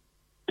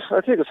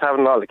think it's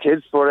having all the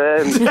kids, but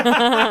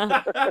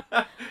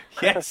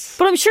yes.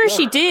 But I'm sure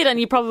she did, and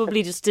you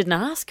probably just didn't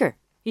ask her.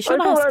 You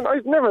should ask.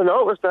 I've never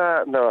noticed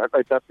that. No,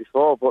 like that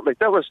before. But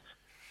that was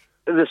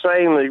the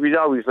same. Like we'd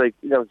always say,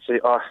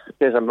 oh,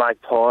 there's a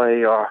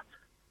magpie, or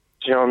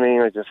do you know what I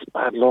mean? Like it's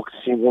bad luck to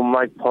see one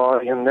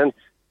magpie, and then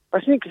I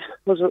think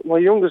was it my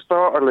youngest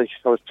daughter. Like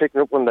I was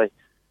picking up one day,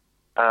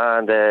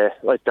 And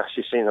like that,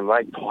 she's seen the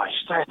magpie.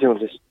 She started doing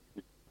this.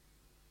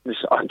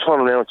 I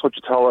turn around and touch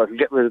a toe and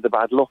get rid of the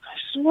bad luck. I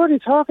said, what are you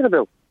talking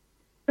about?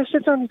 I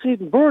said, I'm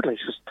feeding bird. Like,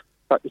 she says,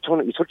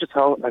 you touch a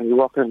toe and you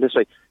walk in this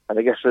way and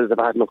it gets rid of the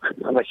bad luck.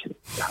 I'm like,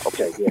 yeah,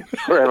 okay, yeah,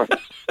 whatever.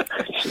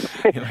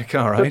 You're like,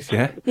 all right,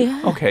 yeah.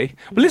 Okay.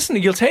 But listen,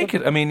 you'll take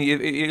it. I mean,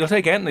 you'll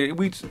take it.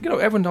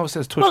 Everyone always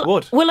says touch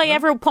wood. Will I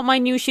ever put my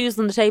new shoes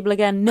on the table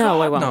again? No,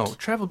 God, I won't. No,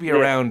 Trev will be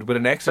around with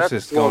an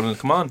exorcist going,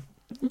 come on.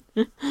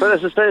 But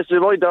as I say, so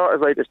my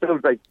daughters, like, they still,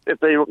 like, if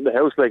they open the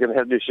house, like, and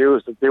have new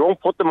shoes, they won't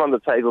put them on the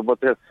table,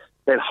 but they'll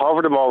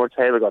hover them over the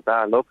table. Go,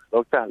 Dad,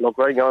 look,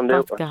 right on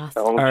there.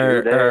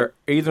 Are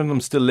either of them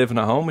still living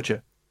at home with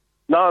you?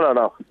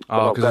 No.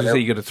 Oh, because you say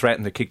you got to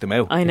threaten to kick them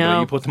out. I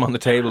know. You put them on the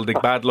table, the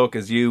bad luck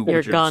is you You're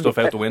with your gone. stuff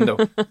out the window.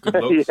 Good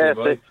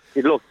luck.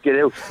 Look, get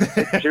out.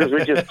 Shoes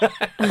with you.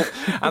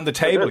 And the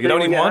table, you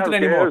don't even want it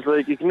anymore.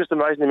 Like, you can just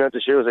imagine the amount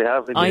of shoes they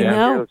have. I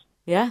know.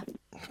 Yeah.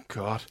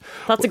 God.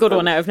 That's a good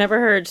one now. I've never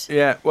heard.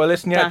 Yeah, well,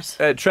 listen,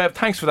 Trev,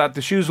 thanks for that.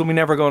 The shoes will be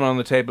never going on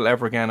the table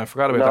ever again. I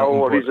forgot about that one.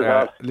 Worries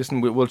about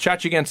listen, we'll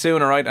chat you again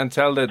soon, all right? And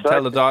tell the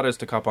daughters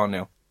to cop on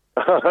now.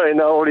 I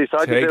know what he's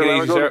talking Take about. it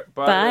easy, sir.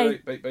 Bye.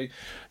 Bye.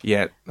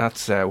 Yeah,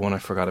 that's one I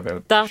forgot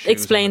about. That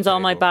explains all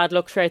my bad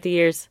luck throughout the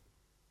years.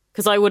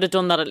 Because I would have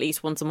done that at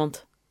least once a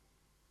month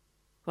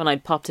when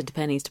I'd popped into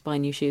Penny's to buy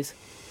new shoes.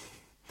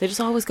 They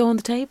just always go on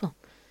the table.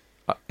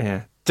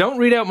 Yeah. Don't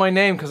read out my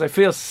name because I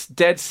feel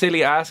dead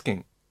silly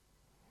asking.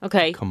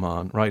 Okay. Come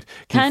on, right.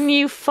 Can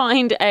you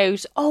find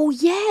out... Oh,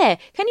 yeah.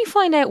 Can you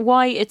find out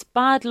why it's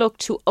bad luck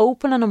to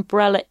open an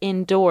umbrella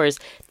indoors?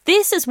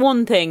 This is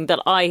one thing that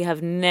I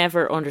have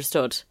never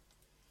understood.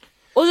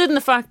 Other than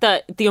the fact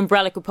that the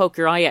umbrella could poke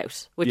your eye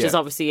out, which is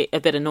obviously a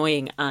bit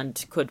annoying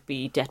and could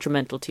be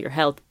detrimental to your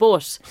health.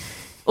 But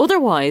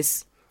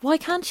otherwise, why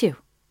can't you?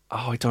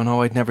 Oh, I don't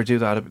know. I'd never do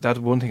that. That's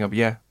one thing.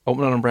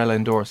 Open an umbrella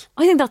indoors.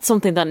 I think that's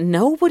something that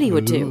nobody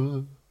would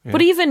do. Yeah.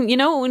 But even,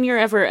 when you're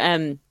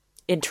ever...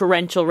 in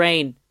torrential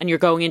rain and you're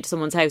going into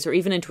someone's house or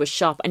even into a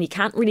shop and you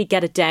can't really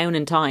get it down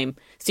in time,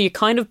 so you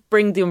kind of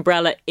bring the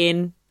umbrella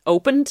in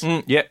opened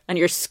and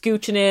you're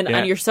scooching in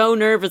and you're so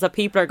nervous that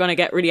people are going to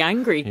get really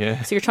angry,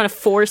 so you're trying to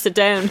force it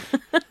down.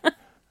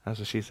 That's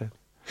what she said.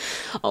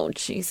 Oh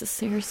Jesus,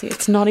 seriously,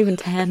 it's not even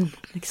 10.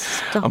 Like,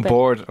 stop I'm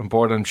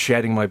bored. I'm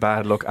shedding my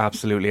bad luck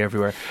absolutely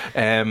everywhere.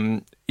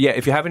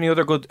 If you have any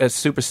other good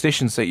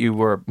superstitions that you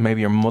were,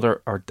 maybe your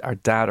mother or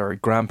dad or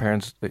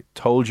grandparents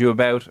told you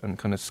about and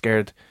kind of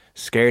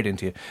scared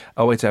into you,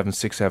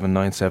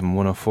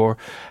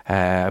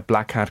 08767971004.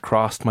 Black cat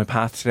crossed my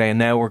path today and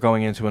now we're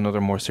going into another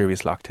more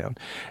serious lockdown.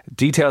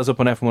 Details up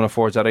on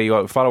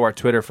f104.ie. Follow our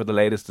Twitter for the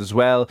latest as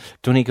well.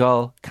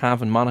 Donegal,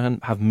 Cavan,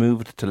 Monaghan have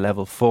moved to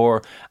level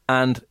 4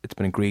 and it's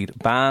been agreed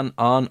ban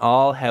on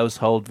all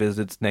household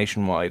visits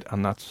nationwide,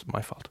 and that's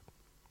my fault.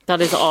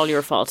 That is all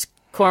your fault.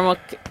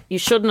 Cormac, you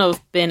shouldn't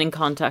have been in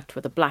contact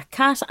with a black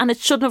cat and it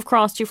shouldn't have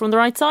crossed you from the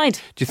right side.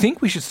 Do you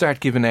think we should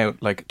start giving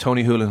out, like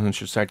Tony Houlihan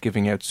should start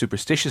giving out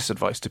superstitious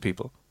advice to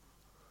people?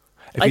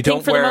 I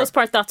think for the most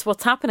part that's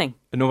what's happening.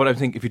 No, but I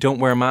think if you don't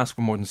wear a mask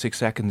for more than 6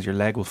 seconds, your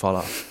leg will fall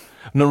off.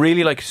 No,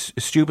 really, like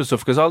stupid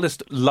stuff, because all this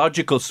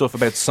logical stuff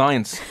about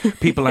science,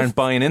 people aren't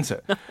buying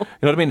into. No. You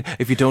know what I mean?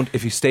 If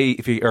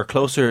you are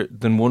closer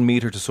than 1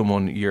 metre to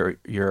someone, you're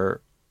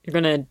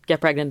going to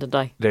get pregnant and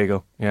die. There you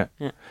go, yeah.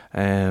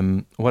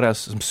 What else?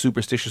 Some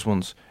superstitious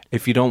ones.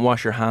 If you don't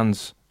wash your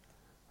hands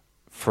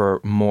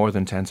for more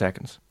than 10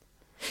 seconds.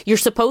 You're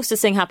supposed to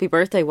sing happy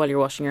birthday while you're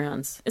washing your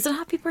hands. Is it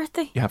happy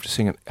birthday? You have to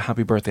sing it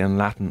happy birthday in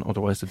Latin,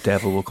 otherwise the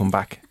devil will come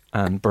back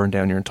and burn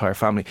down your entire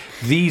family.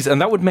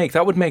 That would make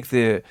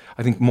I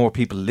think more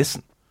people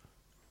listen.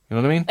 You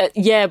know what I mean?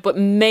 Yeah, but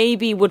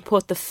maybe would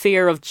put the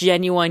fear of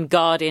genuine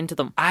God into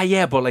them.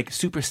 Yeah, but like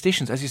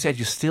superstitions, as you said,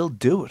 you still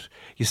do it.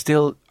 You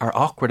still are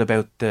awkward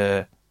about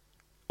the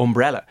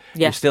umbrella.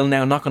 Yeah. You're still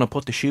now not going to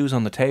put the shoes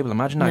on the table.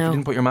 Imagine that if you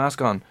didn't put your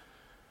mask on. You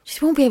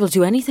just won't be able to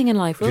do anything in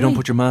life, If you don't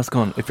put your mask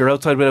on. If you're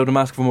outside without a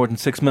mask for more than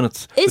 6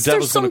 minutes, the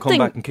devil's going to come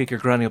back and kick your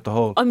granny up the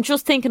hole. I'm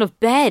just thinking of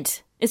bed.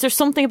 Is there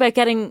something about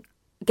getting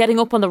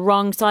up on the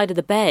wrong side of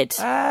the bed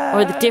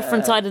or the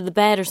different side of the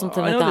bed or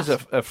something like that? I know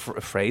there's a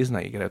phrase now,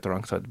 you get out the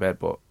wrong side of the bed,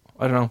 but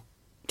I don't know.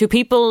 Do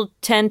people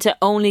tend to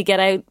only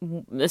get out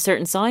a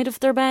certain side of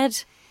their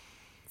bed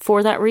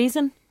for that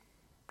reason?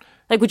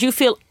 Like, would you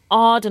feel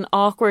odd and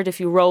awkward if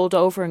you rolled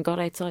over and got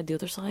outside the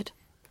other side?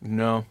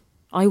 No.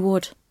 I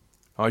would.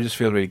 I just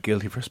feel really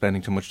guilty for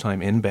spending too much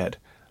time in bed.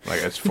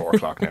 Like, it's 4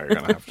 o'clock now, you're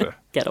going to have to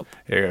get up.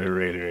 You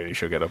really, really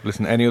should get up.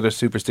 Listen, any other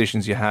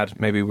superstitions you had,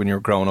 maybe when you were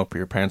growing up or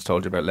your parents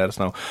told you about, let us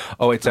know.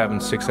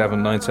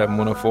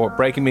 08767971004.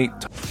 Breaking Me.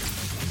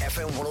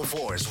 FM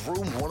 104's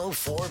Room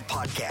 104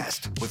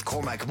 podcast with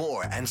Cormac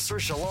Moore and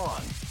Saoirse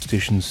Long.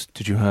 Superstitions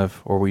did you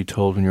have or were you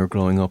told when you were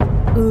growing up?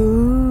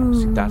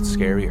 Ooh. See, that's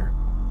scarier.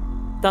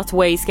 That's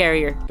way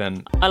scarier.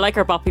 Then I like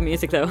our boppy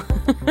music though.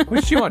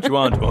 Which do you want? Do you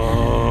want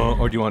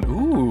or do you want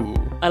ooh?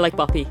 I like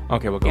boppy.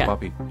 Okay, we'll go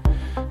boppy.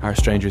 Our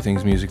Stranger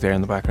Things music there in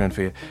the background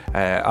for you.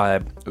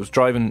 I was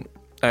driving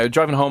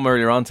Driving home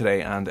earlier on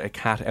today, and a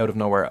cat out of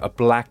nowhere, a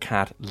black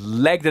cat,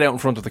 legged it out in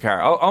front of the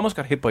car. I almost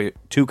got hit by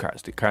 2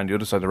 cars, the car on the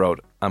other side of the road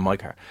and my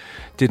car.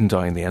 Didn't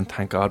die in the end,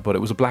 thank God, but it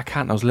was a black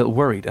cat and I was a little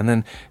worried. And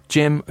then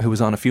Jim, who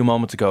was on a few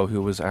moments ago,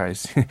 who was our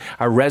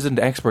resident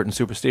expert in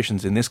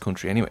superstitions in this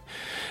country anyway,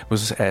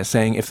 was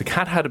saying if the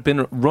cat had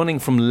been running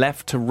from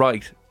left to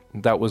right,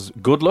 that was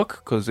good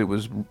luck, because it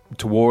was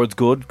towards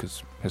good,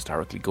 because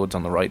historically good's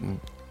on the right and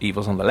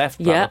evil's on the left,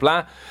 blah,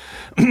 blah,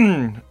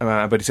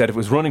 blah. But he said if it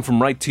was running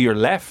from right to your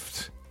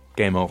left,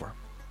 game over.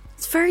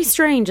 It's very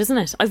strange, isn't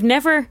it?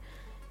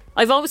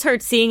 I've always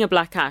heard seeing a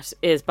black cat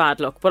is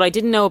bad luck, but I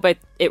didn't know about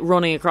it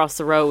running across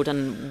the road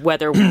and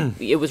whether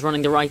it was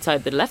running the right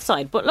side or the left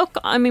side. But look,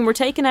 I mean, we're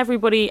taking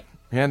everybody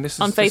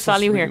on face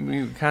value here.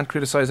 You can't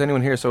criticise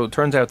anyone here. So it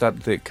turns out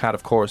that the cat,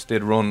 of course,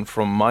 did run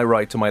from my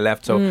right to my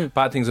left. So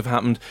bad things have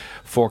happened.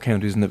 4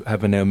 counties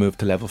have been now moved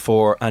to level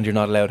 4, and you're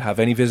not allowed to have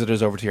any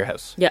visitors over to your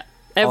house. Yeah.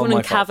 Everyone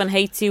in Cavan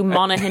hates you.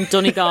 Monaghan,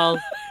 Donegal.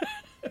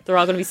 They're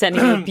all going to be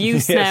sending you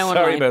abuse now.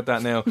 Sorry online. about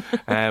that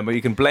now. But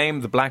you can blame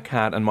the black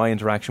cat and my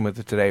interaction with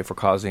it today for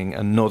causing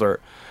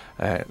another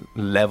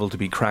level to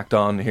be cracked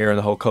on here in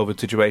the whole COVID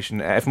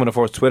situation.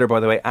 FM104's Twitter, by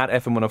the way, at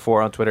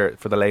FM104 on Twitter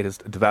for the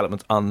latest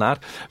developments on that.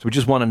 So we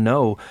just want to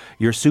know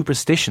your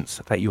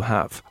superstitions that you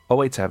have.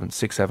 087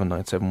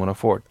 6797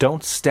 104.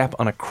 Don't step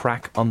on a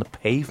crack on the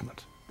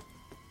pavement.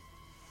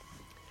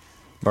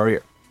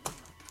 Maria.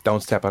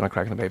 Don't step on a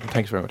crack in the pavement.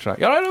 Thanks very much. You all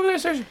right over there,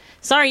 Sergio?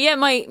 Sorry, yeah,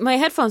 my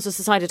headphones just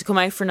decided to come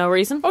out for no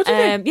reason. Oh,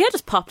 did they? Yeah,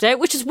 just popped out,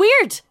 which is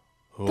weird.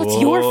 That's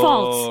your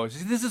fault.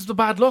 This is the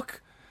bad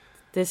luck.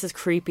 This is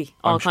creepy.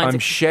 I'm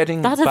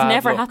shedding that has bad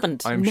never luck.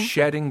 happened. I'm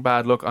shedding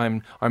bad luck.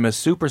 I'm a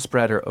super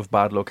spreader of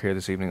bad luck here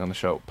this evening on the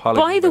show.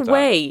 By the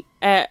way,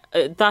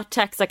 that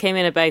text that came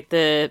in about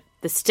the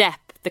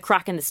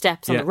crack in the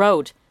steps on the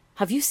road.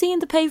 Have you seen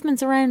the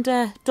pavements around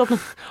Dublin?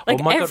 Like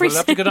oh my God, we'll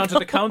have to get on to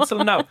the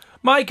council now.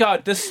 My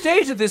God, the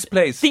state of this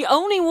place. The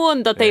only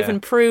one that they've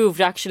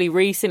improved actually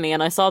recently,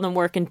 and I saw them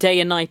working day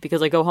and night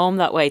because I go home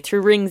that way,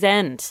 through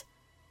Ringsend.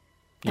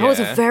 That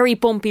was a very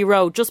bumpy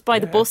road just by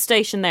the bus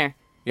station there.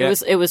 Yeah.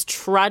 It was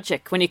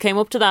tragic. When you came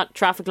up to that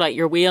traffic light,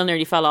 your wheel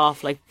nearly fell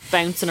off, like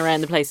bouncing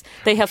around the place.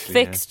 They have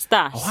fixed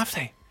that. Oh, have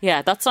they?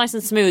 Yeah, that's nice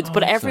and smooth.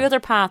 But every other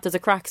path is a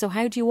crack. So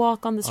how do you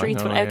walk on the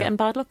streets without getting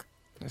bad luck?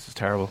 This is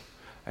terrible.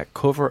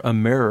 Cover a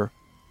mirror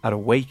at a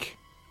wake.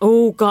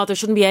 Oh God, there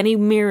shouldn't be any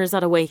mirrors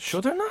at a wake.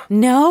 Should there not?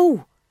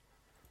 No.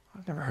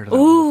 I've never heard of that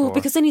before.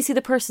 Because then you see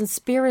the person's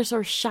spirit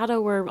or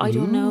shadow or I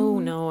don't know.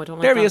 No, I don't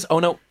know. There he is. Oh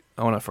no,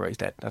 I forgot he's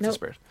dead. That's the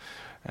spirit.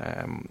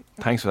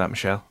 Thanks for that,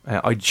 Michelle.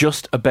 I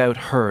just about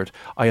heard.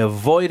 I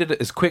avoided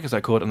it as quick as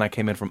I could, and I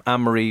came in from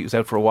Anne-Marie, who's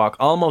out for a walk.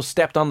 Almost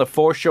stepped on the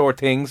foreshore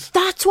things.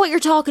 That's what you're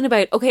talking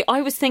about. Okay,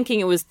 I was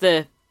thinking it was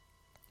the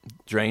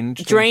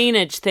drainage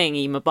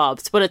thingy, my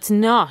bobs, but it's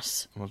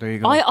not. Well, there you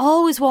go. I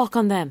always walk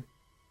on them.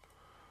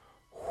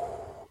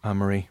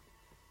 Anne-Marie.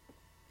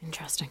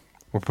 Interesting.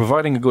 We're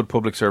providing a good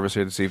public service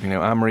here this evening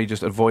now. Anne-Marie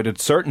just avoided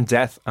certain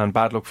death and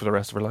bad luck for the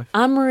rest of her life.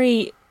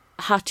 Anne-Marie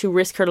had to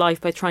risk her life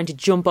by trying to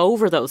jump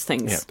over those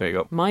things. Yeah, there you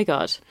go. My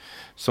God.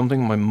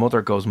 Something my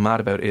mother goes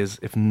mad about is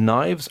if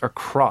knives are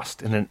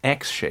crossed in an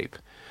X shape,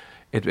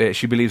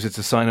 she believes it's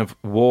a sign of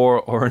war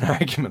or an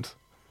argument.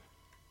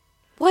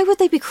 Why would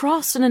they be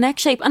crossed in an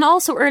X shape? And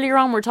also earlier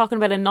on we were talking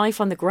about a knife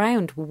on the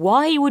ground.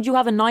 Why would you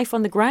have a knife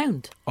on the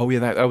ground? Oh yeah,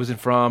 that was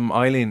from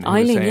Eileen.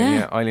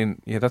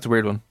 Eileen, yeah, that's a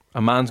weird one.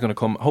 A man's going to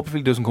come, hopefully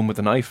he doesn't come with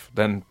a knife,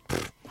 then...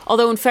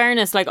 Although in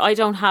fairness, like I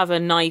don't have a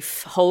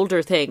knife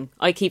holder thing.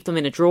 I keep them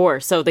in a drawer,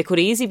 so they could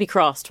easily be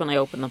crossed when I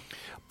open them.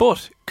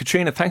 But,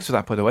 Katrina, thanks for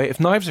that, by the way. If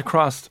knives are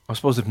crossed, I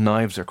suppose if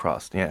knives are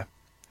crossed, yeah.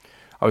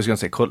 I was going to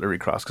say cutlery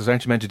crossed, because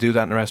aren't you meant to do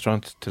that in a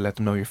restaurant to let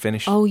them know you're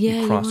finished? Oh,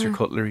 yeah, you cross your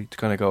cutlery to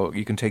kind of go,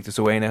 you can take this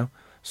away now.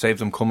 Save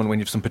them coming when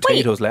you have some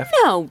potatoes left.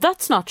 No,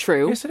 that's not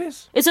true. Yes, it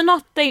is. Is it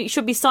not they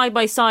should be side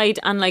by side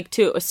and like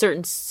to a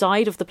certain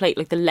side of the plate,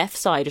 like the left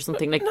side or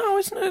something? Like no,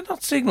 it's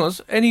not signals.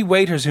 Any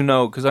waiters who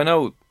know, because I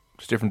know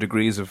there's different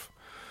degrees of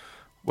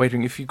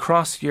waitering. If you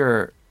cross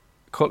your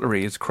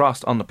cutlery, it's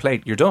crossed on the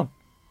plate, you're done.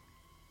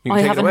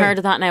 I haven't heard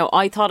of that now.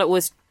 I thought it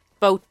was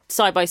both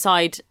side by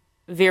side,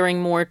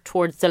 veering more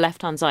towards the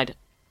left-hand side.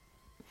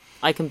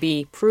 I can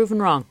be proven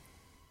wrong.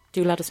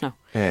 Do let us know.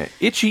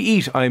 Itchy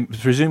eat, I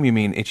presume you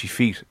mean itchy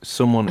feet.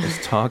 Someone is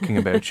talking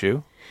about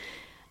you.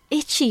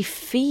 Itchy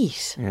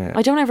feet? Yeah.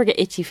 I don't ever get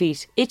itchy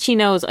feet. Itchy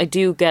nose, I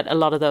do get a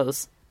lot of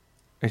those.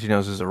 Itchy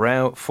nose is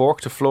around,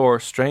 fork to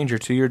floor, stranger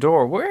to your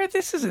door. Where?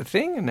 This is a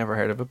thing? I've never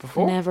heard of it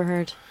before. Never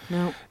heard,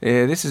 no.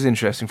 This is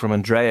interesting from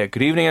Andrea.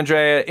 Good evening,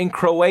 Andrea. In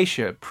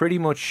Croatia, pretty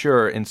much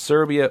sure. In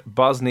Serbia,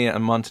 Bosnia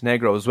and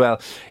Montenegro as well.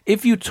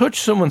 If you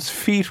touch someone's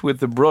feet with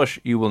the brush,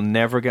 you will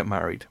never get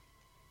married.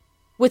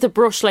 With a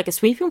brush, like a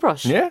sweeping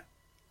brush? Yeah.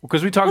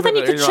 Because we talked about that.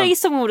 Well, then you could chase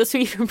someone with a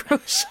sweeping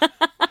brush.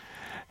 The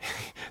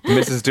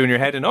missus doing your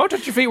head in. Oh,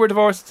 touch your feet, we're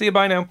divorced. See you,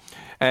 bye now.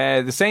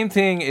 The same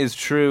thing is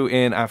true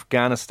in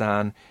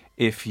Afghanistan.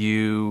 If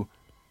you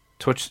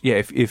touch,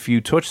 if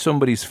you touch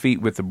somebody's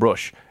feet with the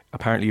brush,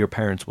 apparently your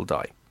parents will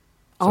die.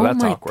 So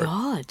that's awkward.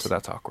 God. So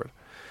that's awkward.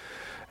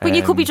 But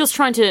you could be just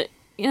trying to,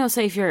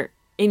 say if you're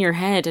in your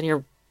head and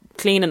you're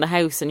cleaning the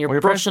house and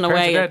you're brushing parents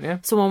away, are dead, yeah.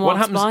 someone What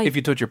walks happens by. if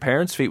you touch your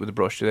parents' feet with a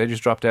brush? Do they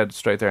just drop dead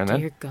straight there and then?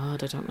 Dear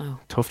God, I don't know.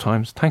 Tough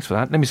times. Thanks for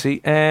that. Let me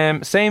see.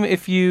 Same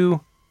if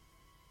you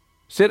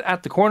sit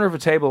at the corner of a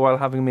table while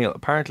having a meal.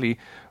 Apparently,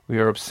 we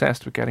are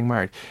obsessed with getting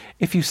married.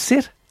 If you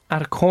sit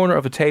at a corner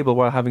of a table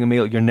while having a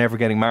meal, you're never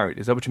getting married.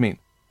 Is that what you mean?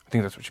 I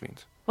think that's what she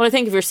means. Well, I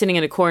think if you're sitting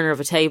in a corner of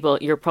a table,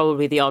 you're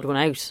probably the odd one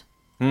out.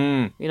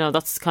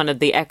 That's kind of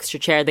the extra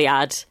chair they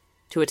add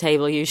to a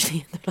table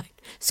usually. They're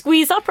like,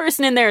 squeeze that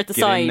person in there at the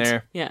Get side. in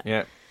there.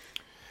 Yeah.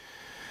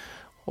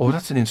 Oh,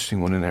 that's an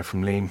interesting one in there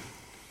from Liam.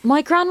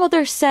 My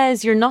grandmother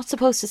says you're not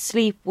supposed to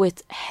sleep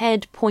with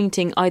head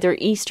pointing either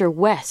east or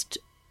west.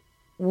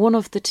 One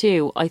of the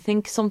two. I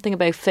think something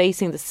about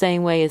facing the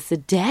same way as the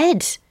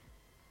dead.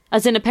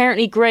 As in,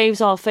 apparently graves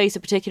all face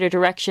a particular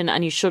direction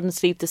and you shouldn't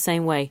sleep the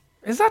same way.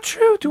 Is that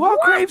true? Do all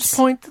graves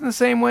point in the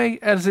same way?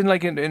 As in,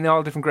 like, in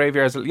all different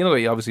graveyards?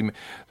 They're obviously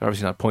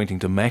not pointing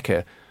to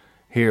Mecca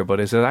here,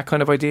 but is there that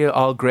kind of idea?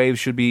 All graves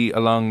should be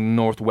along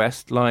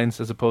northwest lines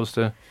as opposed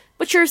to...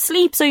 But you're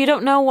asleep, so you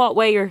don't know what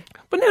way you're...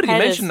 But now that you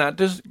mention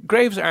that,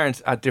 graves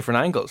aren't at different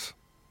angles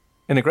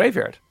in a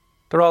graveyard.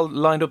 They're all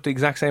lined up the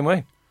exact same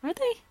way. Are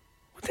they?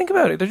 Well, think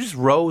about it. They're just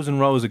rows and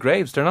rows of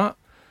graves. They're not...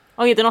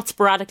 Oh, yeah, they're not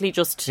sporadically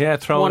just...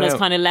 thrown one is out.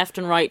 kind of left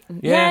and right.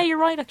 Yeah, you're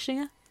right, actually,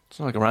 yeah. It's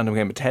not like a random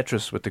game of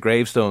Tetris with the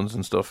gravestones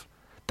and stuff.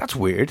 That's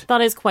weird.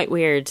 That is quite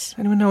weird. Does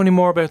anyone know any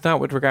more about that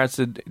with regards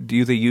to,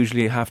 do they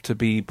usually have to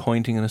be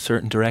pointing in a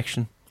certain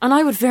direction? And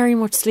I would very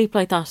much sleep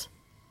like that.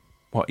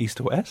 What, east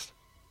to west?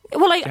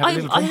 Well, I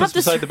have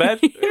this beside the bed.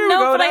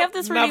 I have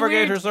this really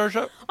Navigator weird... search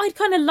up. I'd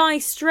kind of lie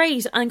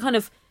straight and kind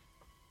of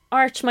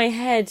arch my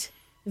head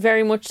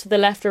very much to the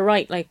left or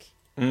right, like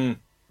when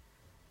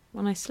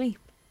I sleep.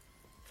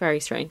 Very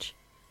strange.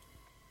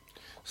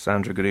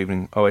 Sandra, good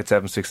evening.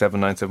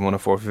 08767971004.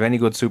 If you have any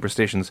good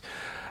superstitions,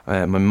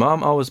 my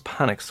mom always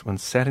panics when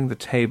setting the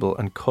table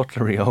and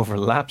cutlery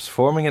overlaps,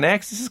 forming an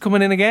X. This is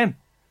coming in again.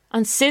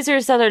 And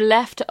scissors that are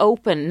left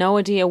open, no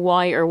idea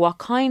why or what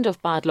kind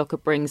of bad luck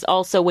it brings.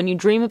 Also, when you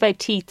dream about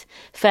teeth,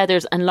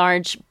 feathers and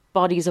large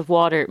bodies of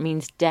water, it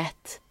means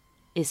death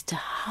is to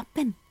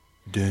happen.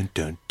 Dun,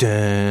 dun,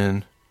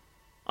 dun.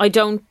 I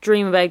don't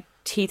dream about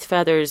teeth,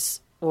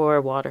 feathers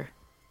or water.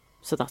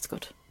 So that's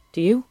good.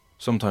 Do you?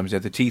 Sometimes, yeah,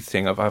 the teeth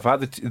thing. I've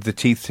had the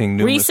teeth thing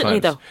numerous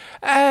recently, times.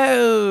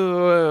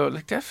 Though?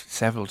 Like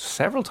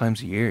several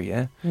times a year,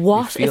 yeah.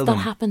 What if that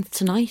happens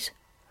tonight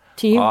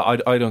to you?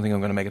 I don't think I'm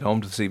going to make it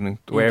home this evening.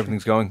 The way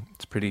everything's going,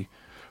 it's pretty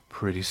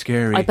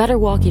scary. I better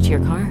walk you to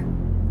your car.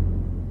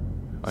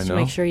 I know. To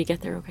make sure you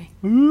get there okay.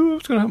 Ooh,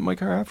 what's going to happen to my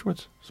car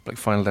afterwards? It's like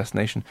Final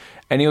Destination.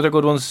 Any other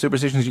good ones,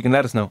 superstitions, you can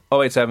let us know.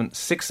 087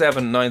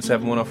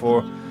 6797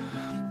 104.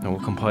 And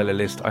we'll compile a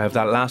list. I have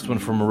that last one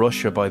from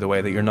Russia, by the way,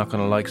 that you're not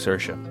going to like,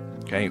 Saoirse.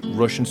 Okay,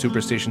 Russian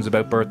superstitions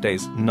about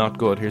birthdays, not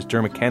good. Here's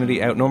Dermot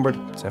Kennedy, Outnumbered.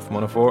 It's FM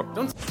 104.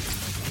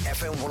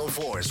 FM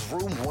 104's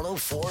Room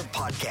 104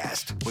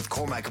 podcast with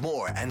Cormac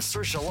Moore and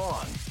Saoirse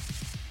Long.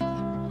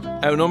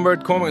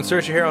 Outnumbered, Cormac and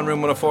Saoirse here on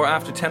Room 104.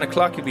 After 10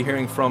 o'clock, you'll be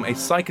hearing from a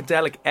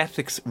psychedelic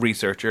ethics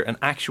researcher, an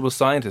actual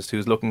scientist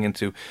who's looking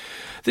into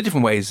the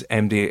different ways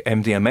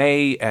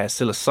MDMA,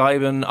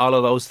 psilocybin, all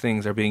of those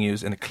things are being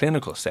used in a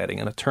clinical setting.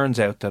 And it turns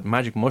out that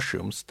magic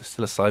mushrooms, the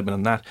psilocybin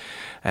and that,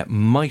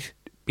 might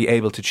be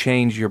able to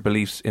change your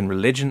beliefs in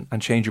religion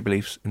and change your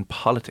beliefs in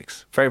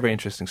politics. Very, very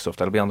interesting stuff.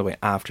 That'll be on the way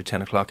after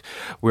 10 o'clock.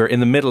 We're in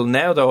the middle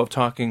now, though, of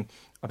talking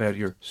about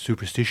your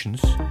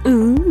superstitions.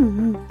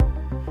 Ooh.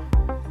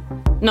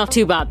 Not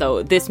too bad,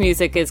 though. This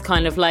music is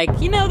kind of like,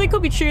 they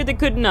could be true, they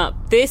could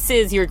not. This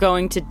is You're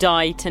Going to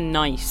Die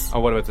Tonight. Oh,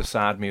 what about the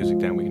sad music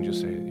then? We can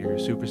just say your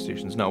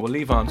superstitions. No, we'll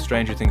leave on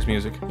Stranger Things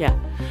music. Yeah.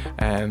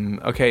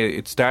 Okay,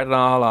 it started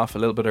all off a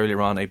little bit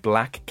earlier on. A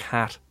black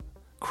cat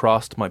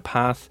crossed my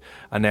path,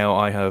 and now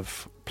I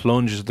have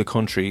plunged the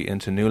country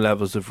into new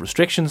levels of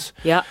restrictions.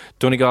 Yeah.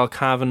 Donegal,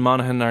 Cavan,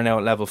 Monaghan are now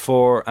at level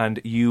 4,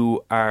 and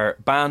you are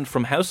banned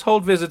from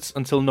household visits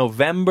until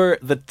November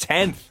the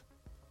 10th.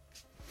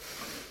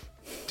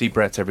 Deep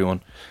breaths,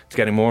 everyone. It's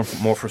getting more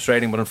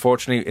frustrating, but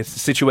unfortunately, it's the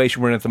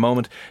situation we're in at the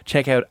moment.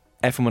 Check out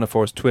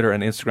FM104's Twitter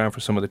and Instagram for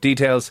some of the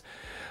details.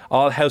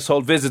 All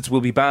household visits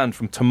will be banned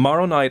from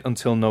tomorrow night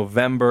until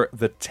November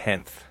the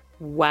 10th.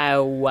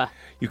 Wow.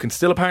 You can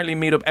still apparently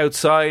meet up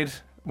outside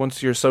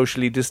once you're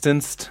socially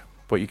distanced,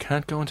 but you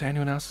can't go into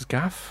anyone else's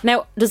gaff.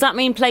 Now, does that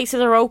mean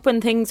places are open,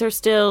 things are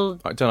still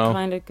I don't know.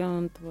 kind of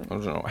going the way? I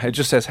don't know. It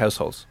just says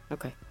households.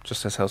 Okay.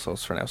 Just says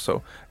households for now.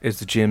 So is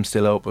the gym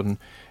still open?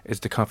 Is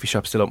the coffee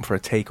shop still open for a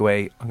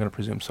takeaway? I'm going to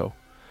presume so.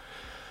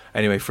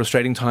 Anyway,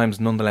 frustrating times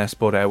nonetheless,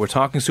 but we're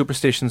talking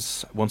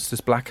superstitions. Once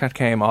this black cat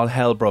came, all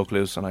hell broke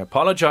loose, and I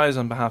apologise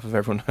on behalf of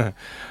everyone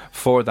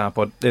for that,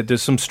 but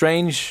there's some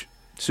strange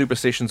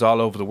superstitions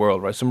all over the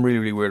world, right? Some really,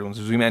 really weird ones.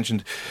 As we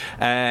mentioned,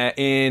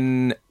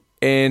 in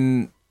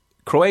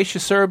Croatia,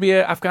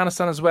 Serbia,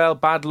 Afghanistan as well,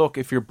 bad luck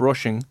if you're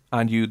brushing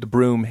and the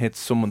broom hits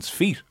someone's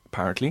feet,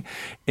 apparently.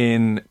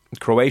 In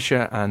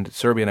Croatia and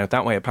Serbia, now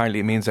that way, apparently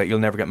it means that you'll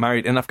never get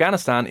married. In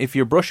Afghanistan, if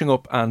you're brushing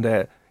up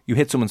and you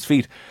hit someone's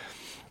feet,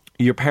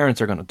 your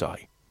parents are going to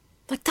die.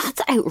 Like,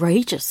 that's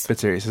outrageous. Bit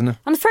serious, isn't it?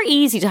 And it's very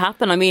easy to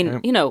happen. I mean,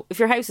 you know, if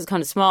your house is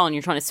kind of small and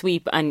you're trying to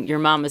sweep and your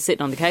mum is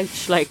sitting on the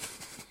couch, like,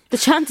 the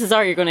chances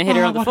are you're going to hit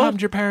her on the what foot. happened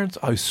to your parents?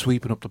 I was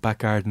sweeping up the back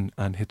garden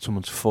and hit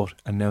someone's foot,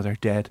 and now they're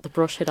dead. The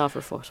brush hit off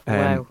her foot.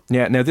 Wow.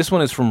 Yeah, now this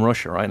one is from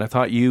Russia, right? And I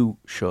thought you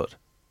should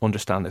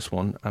understand this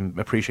one and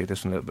appreciate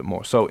this one a little bit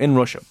more. So, in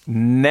Russia,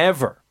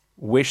 never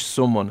wish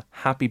someone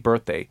happy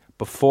birthday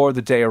before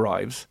the day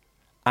arrives,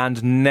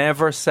 and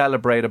never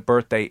celebrate a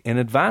birthday in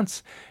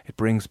advance. It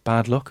brings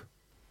bad luck.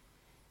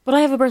 But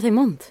I have a birthday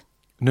month.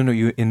 No,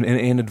 you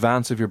in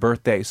advance of your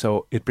birthday,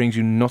 so it brings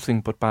you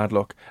nothing but bad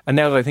luck. And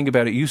now that I think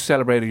about it, you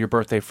celebrated your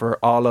birthday for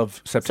all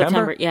of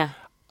September, yeah.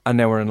 And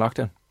now we're in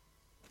lockdown.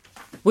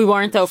 We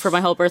weren't, though, for my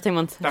whole birthday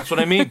month. That's what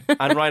I mean.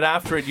 And right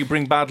after it, you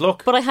bring bad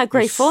luck. But I had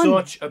great fun.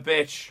 Such a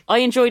bitch. I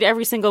enjoyed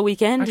every single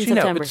weekend in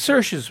September. No, but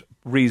Saoirse's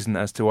reason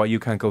as to why you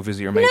can't go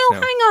visit your mates now.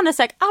 No, hang on a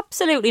sec.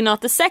 Absolutely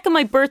not. The second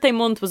my birthday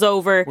month was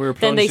over,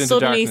 then they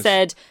suddenly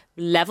said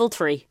level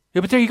 3. Yeah,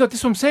 but there you go.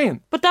 This is what I'm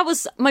saying. But that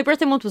was, my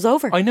birthday month was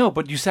over. I know,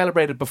 but you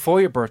celebrated before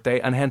your birthday,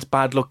 and hence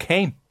bad luck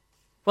came.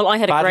 Well, I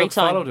had a great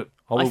time. Followed it.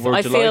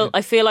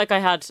 I feel like I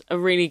had a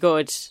really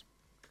good,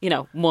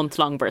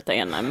 month-long birthday,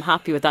 and I'm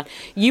happy with that.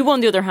 You, on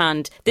the other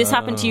hand, this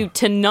happened to you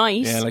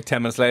tonight. Yeah, like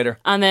 10 minutes later.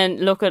 And then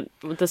look at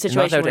the situation.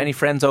 You're not allowed any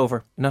friends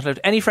over. You're not allowed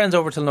any friends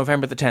over till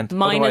November the 10th.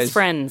 Minus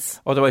friends.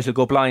 Otherwise, you'll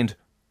go blind.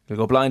 You'll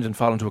go blind and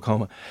fall into a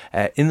coma.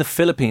 In the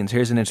Philippines,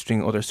 here's an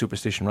interesting other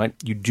superstition, right?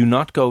 You do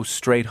not go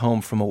straight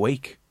home from a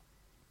wake.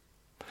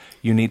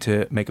 You need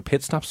to make a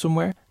pit stop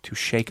somewhere to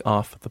shake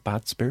off the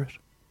bad spirit.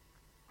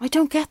 I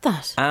don't get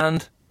that.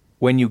 And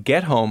when you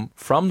get home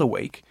from the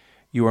wake,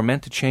 you are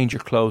meant to change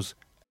your clothes.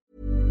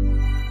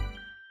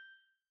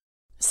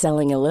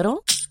 Selling a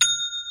little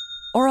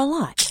or a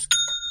lot?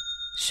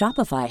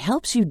 Shopify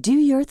helps you do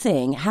your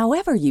thing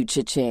however you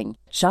cha-ching.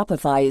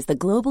 Shopify is the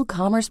global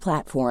commerce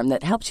platform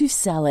that helps you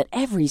sell at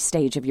every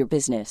stage of your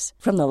business.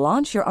 From the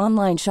launch your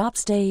online shop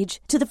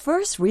stage to the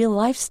first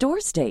real-life store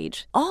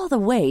stage, all the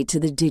way to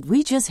the did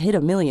we just hit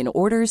a million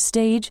orders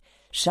stage.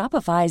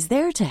 Shopify is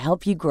there to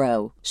help you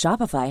grow.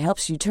 Shopify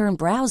helps you turn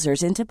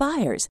browsers into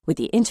buyers with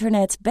the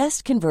internet's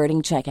best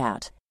converting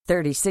checkout.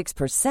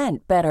 36%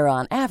 better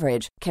on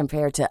average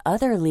compared to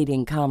other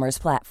leading commerce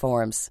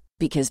platforms.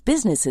 Because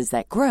businesses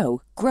that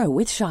grow, grow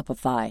with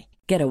Shopify.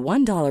 Get a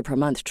 $1 per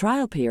month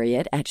trial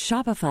period at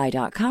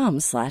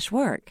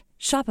shopify.com/work.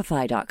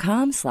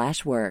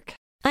 Shopify.com/work.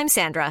 I'm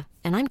Sandra,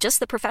 and I'm just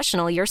the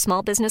professional your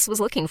small business was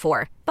looking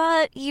for.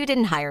 But you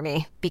didn't hire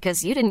me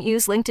because you didn't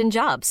use LinkedIn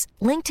Jobs.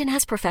 LinkedIn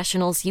has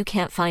professionals you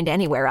can't find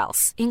anywhere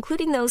else,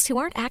 including those who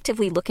aren't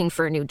actively looking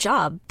for a new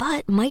job,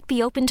 but might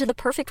be open to the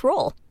perfect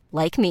role,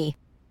 like me.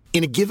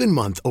 In a given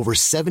month, over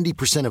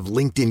 70% of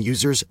LinkedIn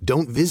users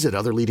don't visit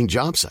other leading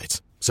job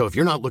sites. So if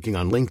you're not looking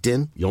on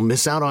LinkedIn, you'll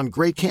miss out on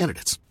great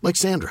candidates like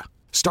Sandra.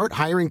 Start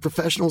hiring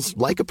professionals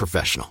like a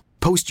professional.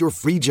 Post your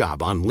free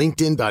job on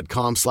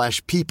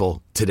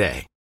linkedin.com/people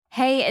today.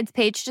 Hey, it's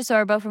Paige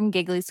DeSorbo from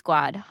Giggly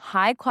Squad.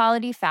 High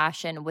quality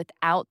fashion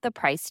without the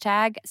price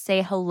tag.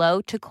 Say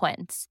hello to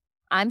Quince.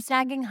 I'm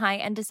snagging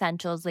high-end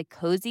essentials like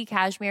cozy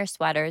cashmere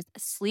sweaters,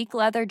 sleek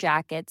leather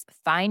jackets,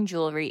 fine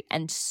jewelry,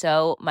 and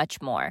so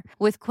much more.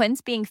 With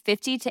Quince being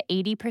 50 to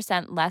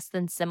 80% less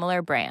than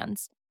similar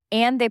brands.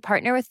 And they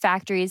partner with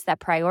factories that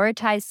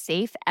prioritize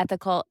safe,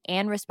 ethical,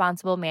 and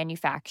responsible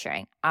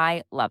manufacturing.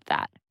 I love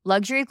that.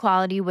 Luxury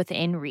quality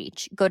within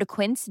reach. Go to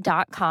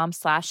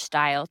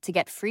quince.com/style to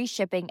get free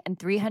shipping and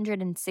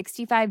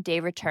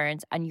 365-day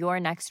returns on your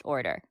next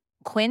order.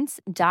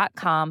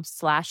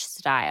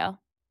 Quince.com/style.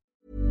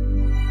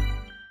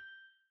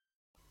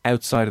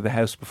 Outside of the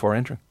house before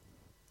entering.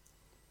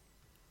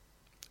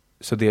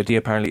 So the idea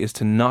apparently is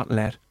to not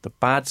let the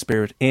bad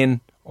spirit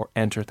in or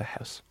enter the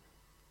house.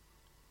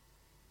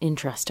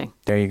 Interesting.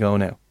 There you go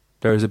now.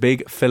 There is a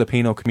big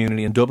Filipino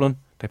community in Dublin.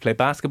 They play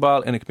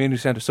basketball in a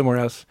community centre somewhere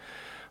else.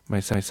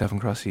 Myself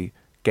and Crossy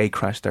gay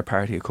crashed their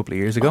party a couple of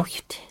years ago. Oh,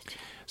 you did.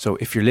 So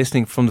if you're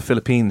listening from the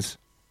Philippines,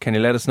 can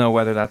you let us know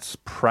whether that's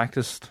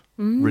practiced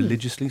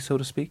religiously, so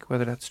to speak,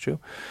 whether that's true?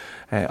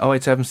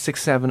 087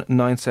 67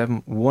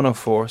 97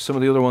 104. Some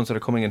of the other ones that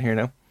are coming in here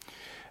now.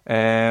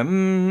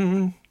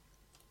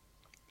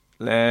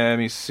 Let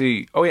me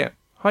see. Oh yeah.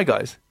 Hi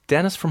guys.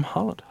 Dennis from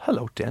Holland.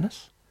 Hello,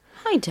 Dennis.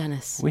 Hi,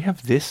 Dennis. We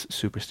have this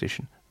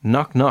superstition.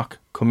 Knock, knock.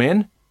 Come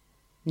in.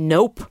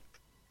 Nope.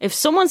 If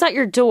someone's at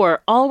your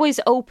door, always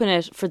open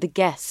it for the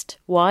guest.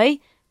 Why?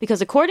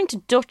 Because according to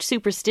Dutch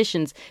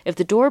superstitions, if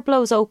the door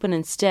blows open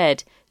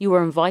instead, you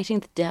are inviting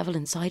the devil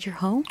inside your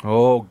home.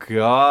 Oh,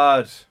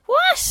 God.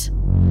 What?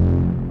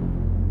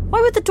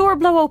 Why would the door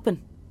blow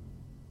open?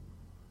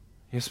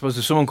 I suppose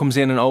if someone comes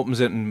in and opens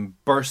it and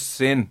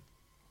bursts in,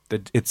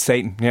 it's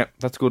Satan. Yeah,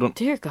 that's a good one.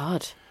 Dear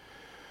God.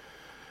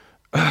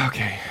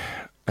 Okay.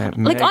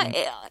 I'm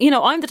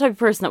the type of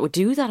person that would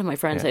do that in my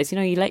friend's house. You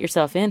know, you let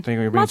yourself in. Think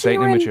you're bringing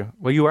Satan in with you.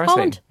 Well, you are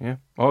Holland. Satan.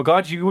 Yeah. Oh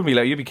God, you wouldn't be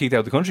let. You'd be kicked out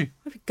of the country.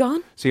 I'd be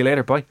gone. See you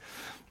later. Bye.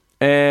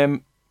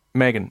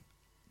 Megan.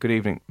 Good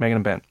evening, Megan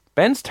and Ben.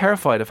 Ben's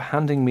terrified of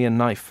handing me a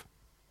knife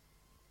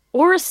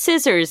or a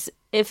scissors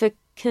if it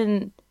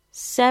can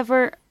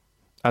sever...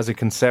 As it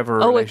can sever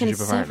a it can relationship,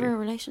 sever apparently. a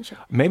relationship.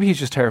 Maybe he's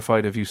just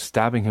terrified of you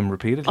stabbing him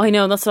repeatedly. I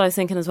know, that's what I was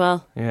thinking as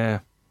well. Yeah.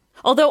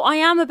 Although I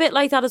am a bit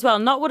like that as well.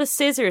 Not with a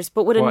scissors,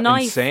 but with a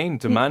knife. Insane,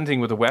 demanding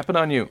with a weapon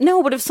on you.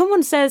 No, but if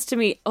someone says to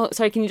me, oh,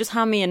 sorry, can you just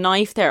hand me a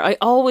knife there? I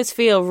always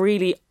feel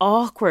really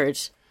awkward.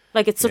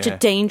 Like it's such a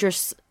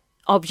dangerous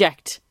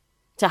object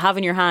to have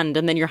in your hand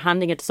and then you're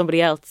handing it to somebody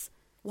else.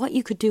 What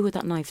you could do with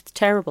that knife, it's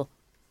terrible.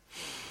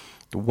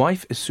 The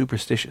wife is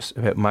superstitious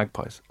about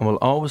magpies and will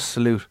always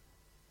salute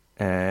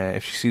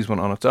if she sees one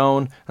on its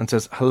own and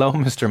says, "Hello,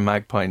 Mr.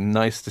 Magpie,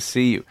 nice to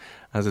see you,"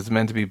 as it's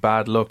meant to be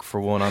bad luck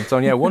for one on its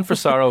own. Yeah, 1 for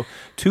sorrow,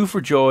 2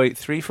 for joy,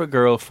 3 for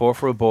girl, 4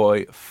 for a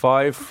boy,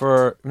 5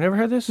 for... Have you never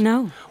heard this?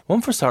 No. 1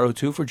 for sorrow,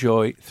 2 for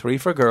joy, 3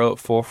 for girl,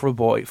 4 for a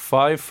boy,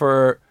 5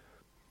 for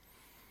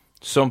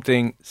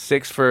something,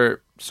 6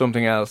 for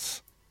something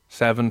else,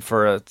 7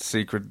 for a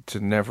secret to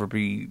never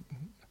be...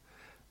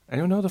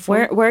 Anyone know the full?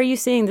 Where are you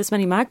seeing this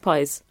many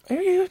magpies?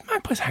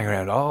 Magpies hang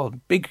around all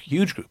big,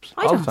 huge groups.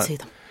 I don't see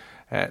them.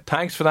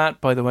 Thanks for that,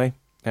 by the way,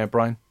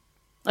 Brian.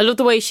 I love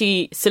the way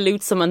she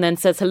salutes them and then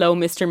says, "Hello,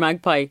 Mr.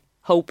 Magpie,"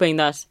 hoping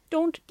that,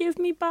 don't give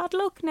me bad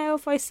luck now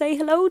if I say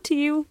hello to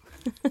you.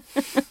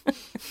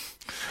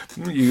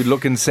 You'd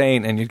look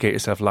insane and you'd get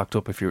yourself locked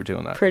up if you were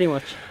doing that. Pretty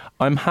much.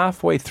 I'm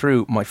halfway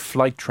through my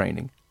flight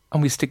training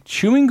and we stick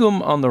chewing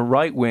gum on the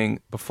right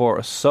wing before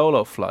a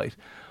solo flight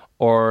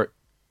or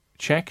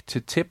check to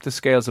tip the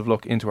scales of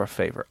luck into our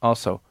favour.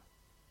 Also,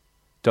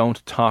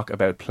 don't talk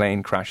about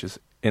plane crashes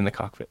in the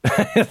cockpit.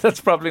 That's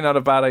probably not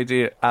a bad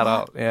idea at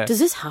all. Yeah. Does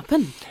this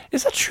happen?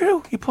 Is that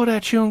true? You put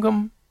chewing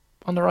gum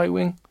on the right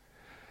wing?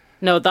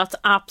 No, that's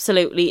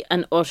absolutely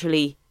and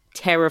utterly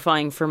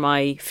terrifying for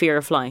my fear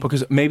of flying.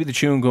 Because maybe the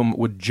chewing gum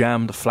would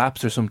jam the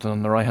flaps or something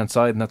on the right hand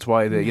side, and that's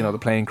why the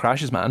plane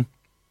crashes, man.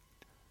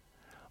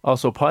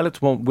 Also,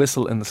 pilots won't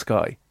whistle in the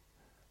sky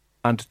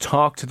and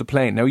talk to the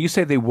plane. Now, you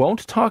say they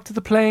won't talk to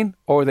the plane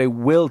or they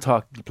will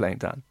talk to the plane,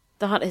 Dan?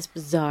 That is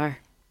bizarre.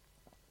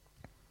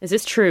 Is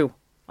this true?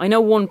 I know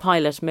one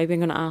pilot. Maybe I'm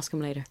going to ask him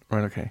later.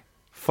 Right, okay.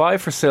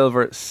 5 for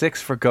silver,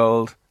 6 for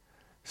gold,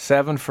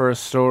 7 for a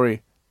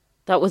story.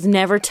 That was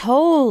never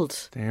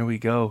told. There we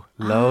go.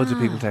 Loads of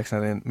people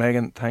texting that in.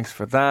 Megan, thanks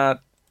for that.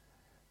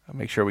 I'll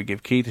make sure we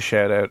give Keith a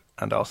shout out.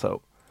 And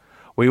also,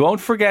 we won't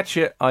forget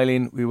you,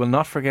 Eileen. We will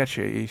not forget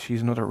you.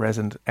 She's another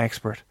resident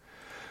expert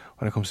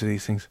when it comes to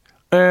these things.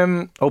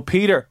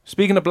 Peter,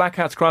 speaking of black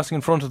cats crossing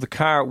in front of the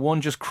car,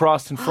 one just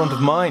crossed in front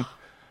of mine.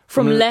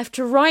 From left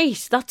to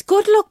right. That's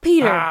good luck,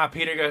 Peter.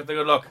 Peter got the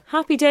good luck.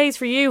 Happy days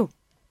for you.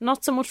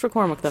 Not so much for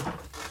Cormac, though.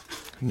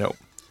 No,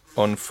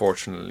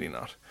 unfortunately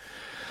not.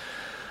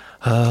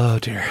 Oh,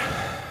 dear.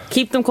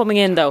 Keep them coming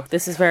in, though.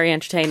 This is very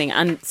entertaining.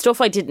 And stuff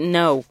I didn't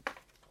know.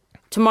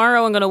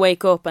 Tomorrow I'm going to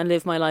wake up and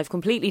live my life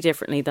completely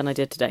differently than I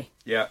did today.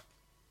 Yeah.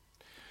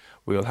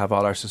 We'll have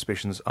all our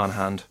suspicions on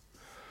hand.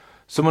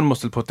 Someone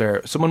must have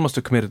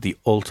committed the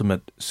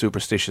ultimate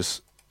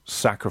superstitious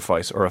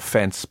sacrifice or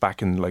offence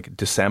back in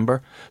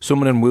December.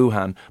 Someone in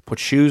Wuhan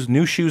put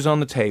new shoes on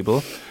the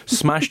table,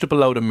 smashed up a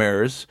load of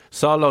mirrors,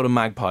 saw a load of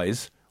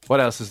magpies. What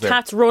else is there?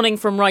 Cats running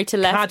from right to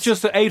left.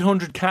 Just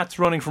 800 cats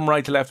running from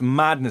right to left.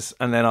 Madness.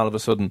 And then all of a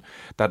sudden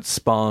that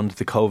spawned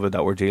the COVID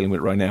that we're dealing with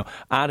right now.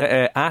 At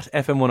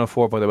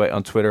FM104, by the way,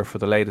 on Twitter for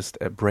the latest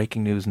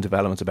breaking news and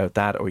developments about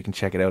that, or you can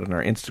check it out on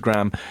our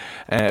Instagram.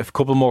 A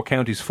couple more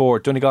counties, 4.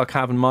 Donegal,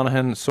 Cavan,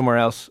 Monaghan, somewhere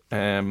else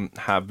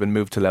have been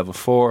moved to level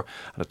 4.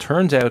 And it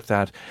turns out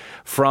that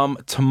from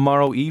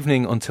tomorrow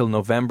evening until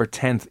November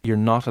 10th, you're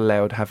not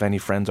allowed to have any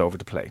friends over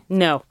to play.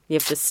 No, you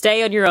have to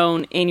stay on your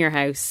own in your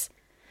house.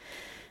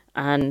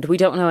 And we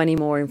don't know any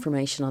more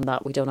information on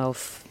that. We don't know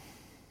if...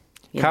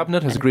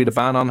 Cabinet has agreed a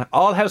ban on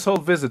all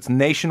household visits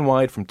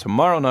nationwide from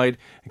tomorrow night,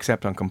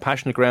 except on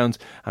compassionate grounds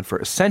and for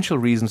essential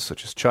reasons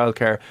such as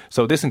childcare.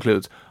 So this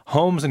includes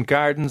homes and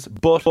gardens,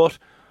 but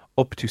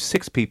up to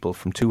 6 people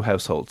from 2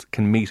 households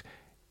can meet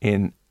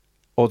in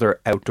other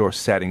outdoor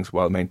settings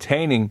while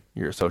maintaining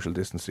your social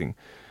distancing.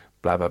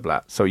 Blah, blah, blah.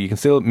 So you can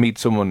still meet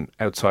someone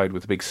outside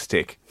with a big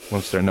stick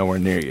once they're nowhere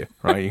near you,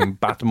 right? You can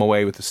bat them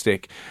away with the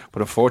stick.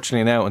 But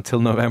unfortunately now,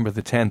 until November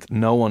the 10th,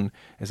 no one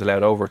is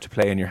allowed over to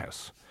play in your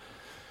house.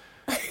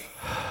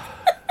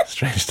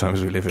 Strange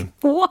times we live in.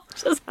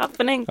 What is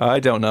happening? I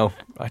don't know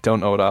at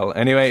all.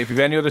 Anyway, if you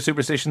have any other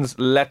superstitions,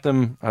 let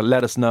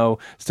us know.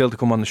 Still to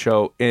come on the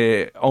show.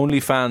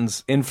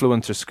 OnlyFans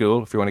Influencer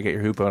School, if you want to get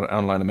your hoop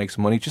online and make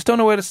some money. Just don't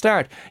know where to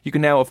start. You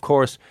can now, of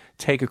course,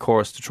 take a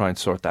course to try and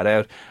sort that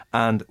out.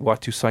 And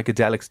what do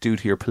psychedelics do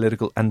to your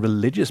political and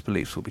religious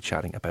beliefs? We'll be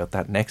chatting about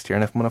that next year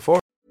on FM104.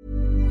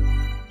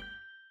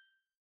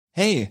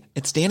 Hey,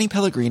 it's Danny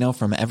Pellegrino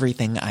from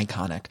Everything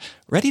Iconic.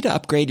 Ready to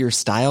upgrade your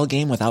style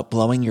game without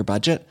blowing your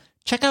budget?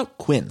 Check out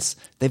Quince.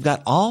 They've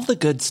got all the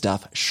good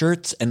stuff,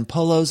 shirts and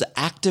polos,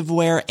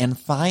 activewear, and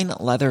fine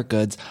leather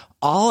goods,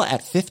 all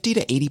at 50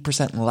 to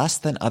 80% less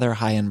than other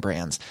high-end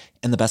brands.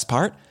 And the best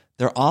part?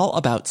 They're all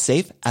about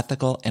safe,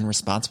 ethical, and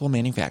responsible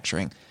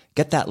manufacturing.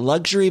 Get that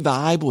luxury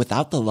vibe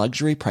without the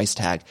luxury price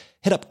tag.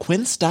 Hit up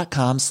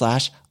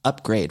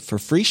quince.com/upgrade for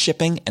free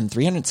shipping and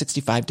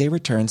 365-day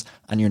returns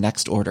on your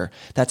next order.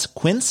 That's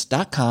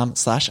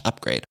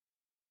quince.com/upgrade.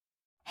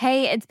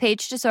 Hey, it's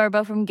Paige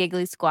DeSorbo from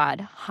Giggly Squad.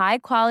 High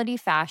quality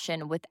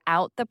fashion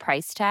without the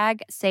price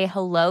tag. Say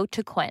hello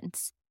to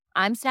Quince.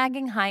 I'm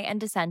snagging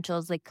high-end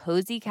essentials like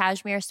cozy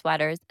cashmere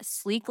sweaters,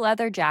 sleek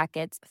leather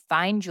jackets,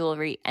 fine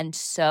jewelry, and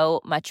so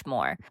much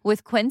more.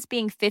 With Quince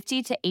being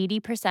 50 to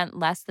 80%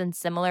 less than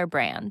similar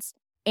brands.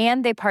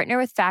 And they partner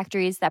with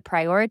factories that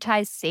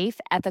prioritize safe,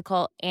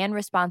 ethical, and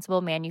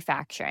responsible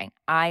manufacturing.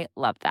 I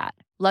love that.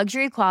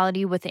 Luxury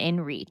quality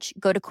within reach.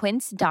 Go to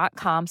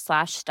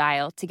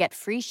quince.com/style to get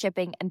free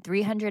shipping and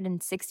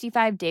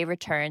 365-day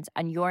returns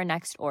on your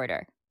next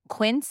order.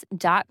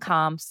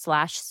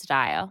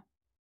 Quince.com/style.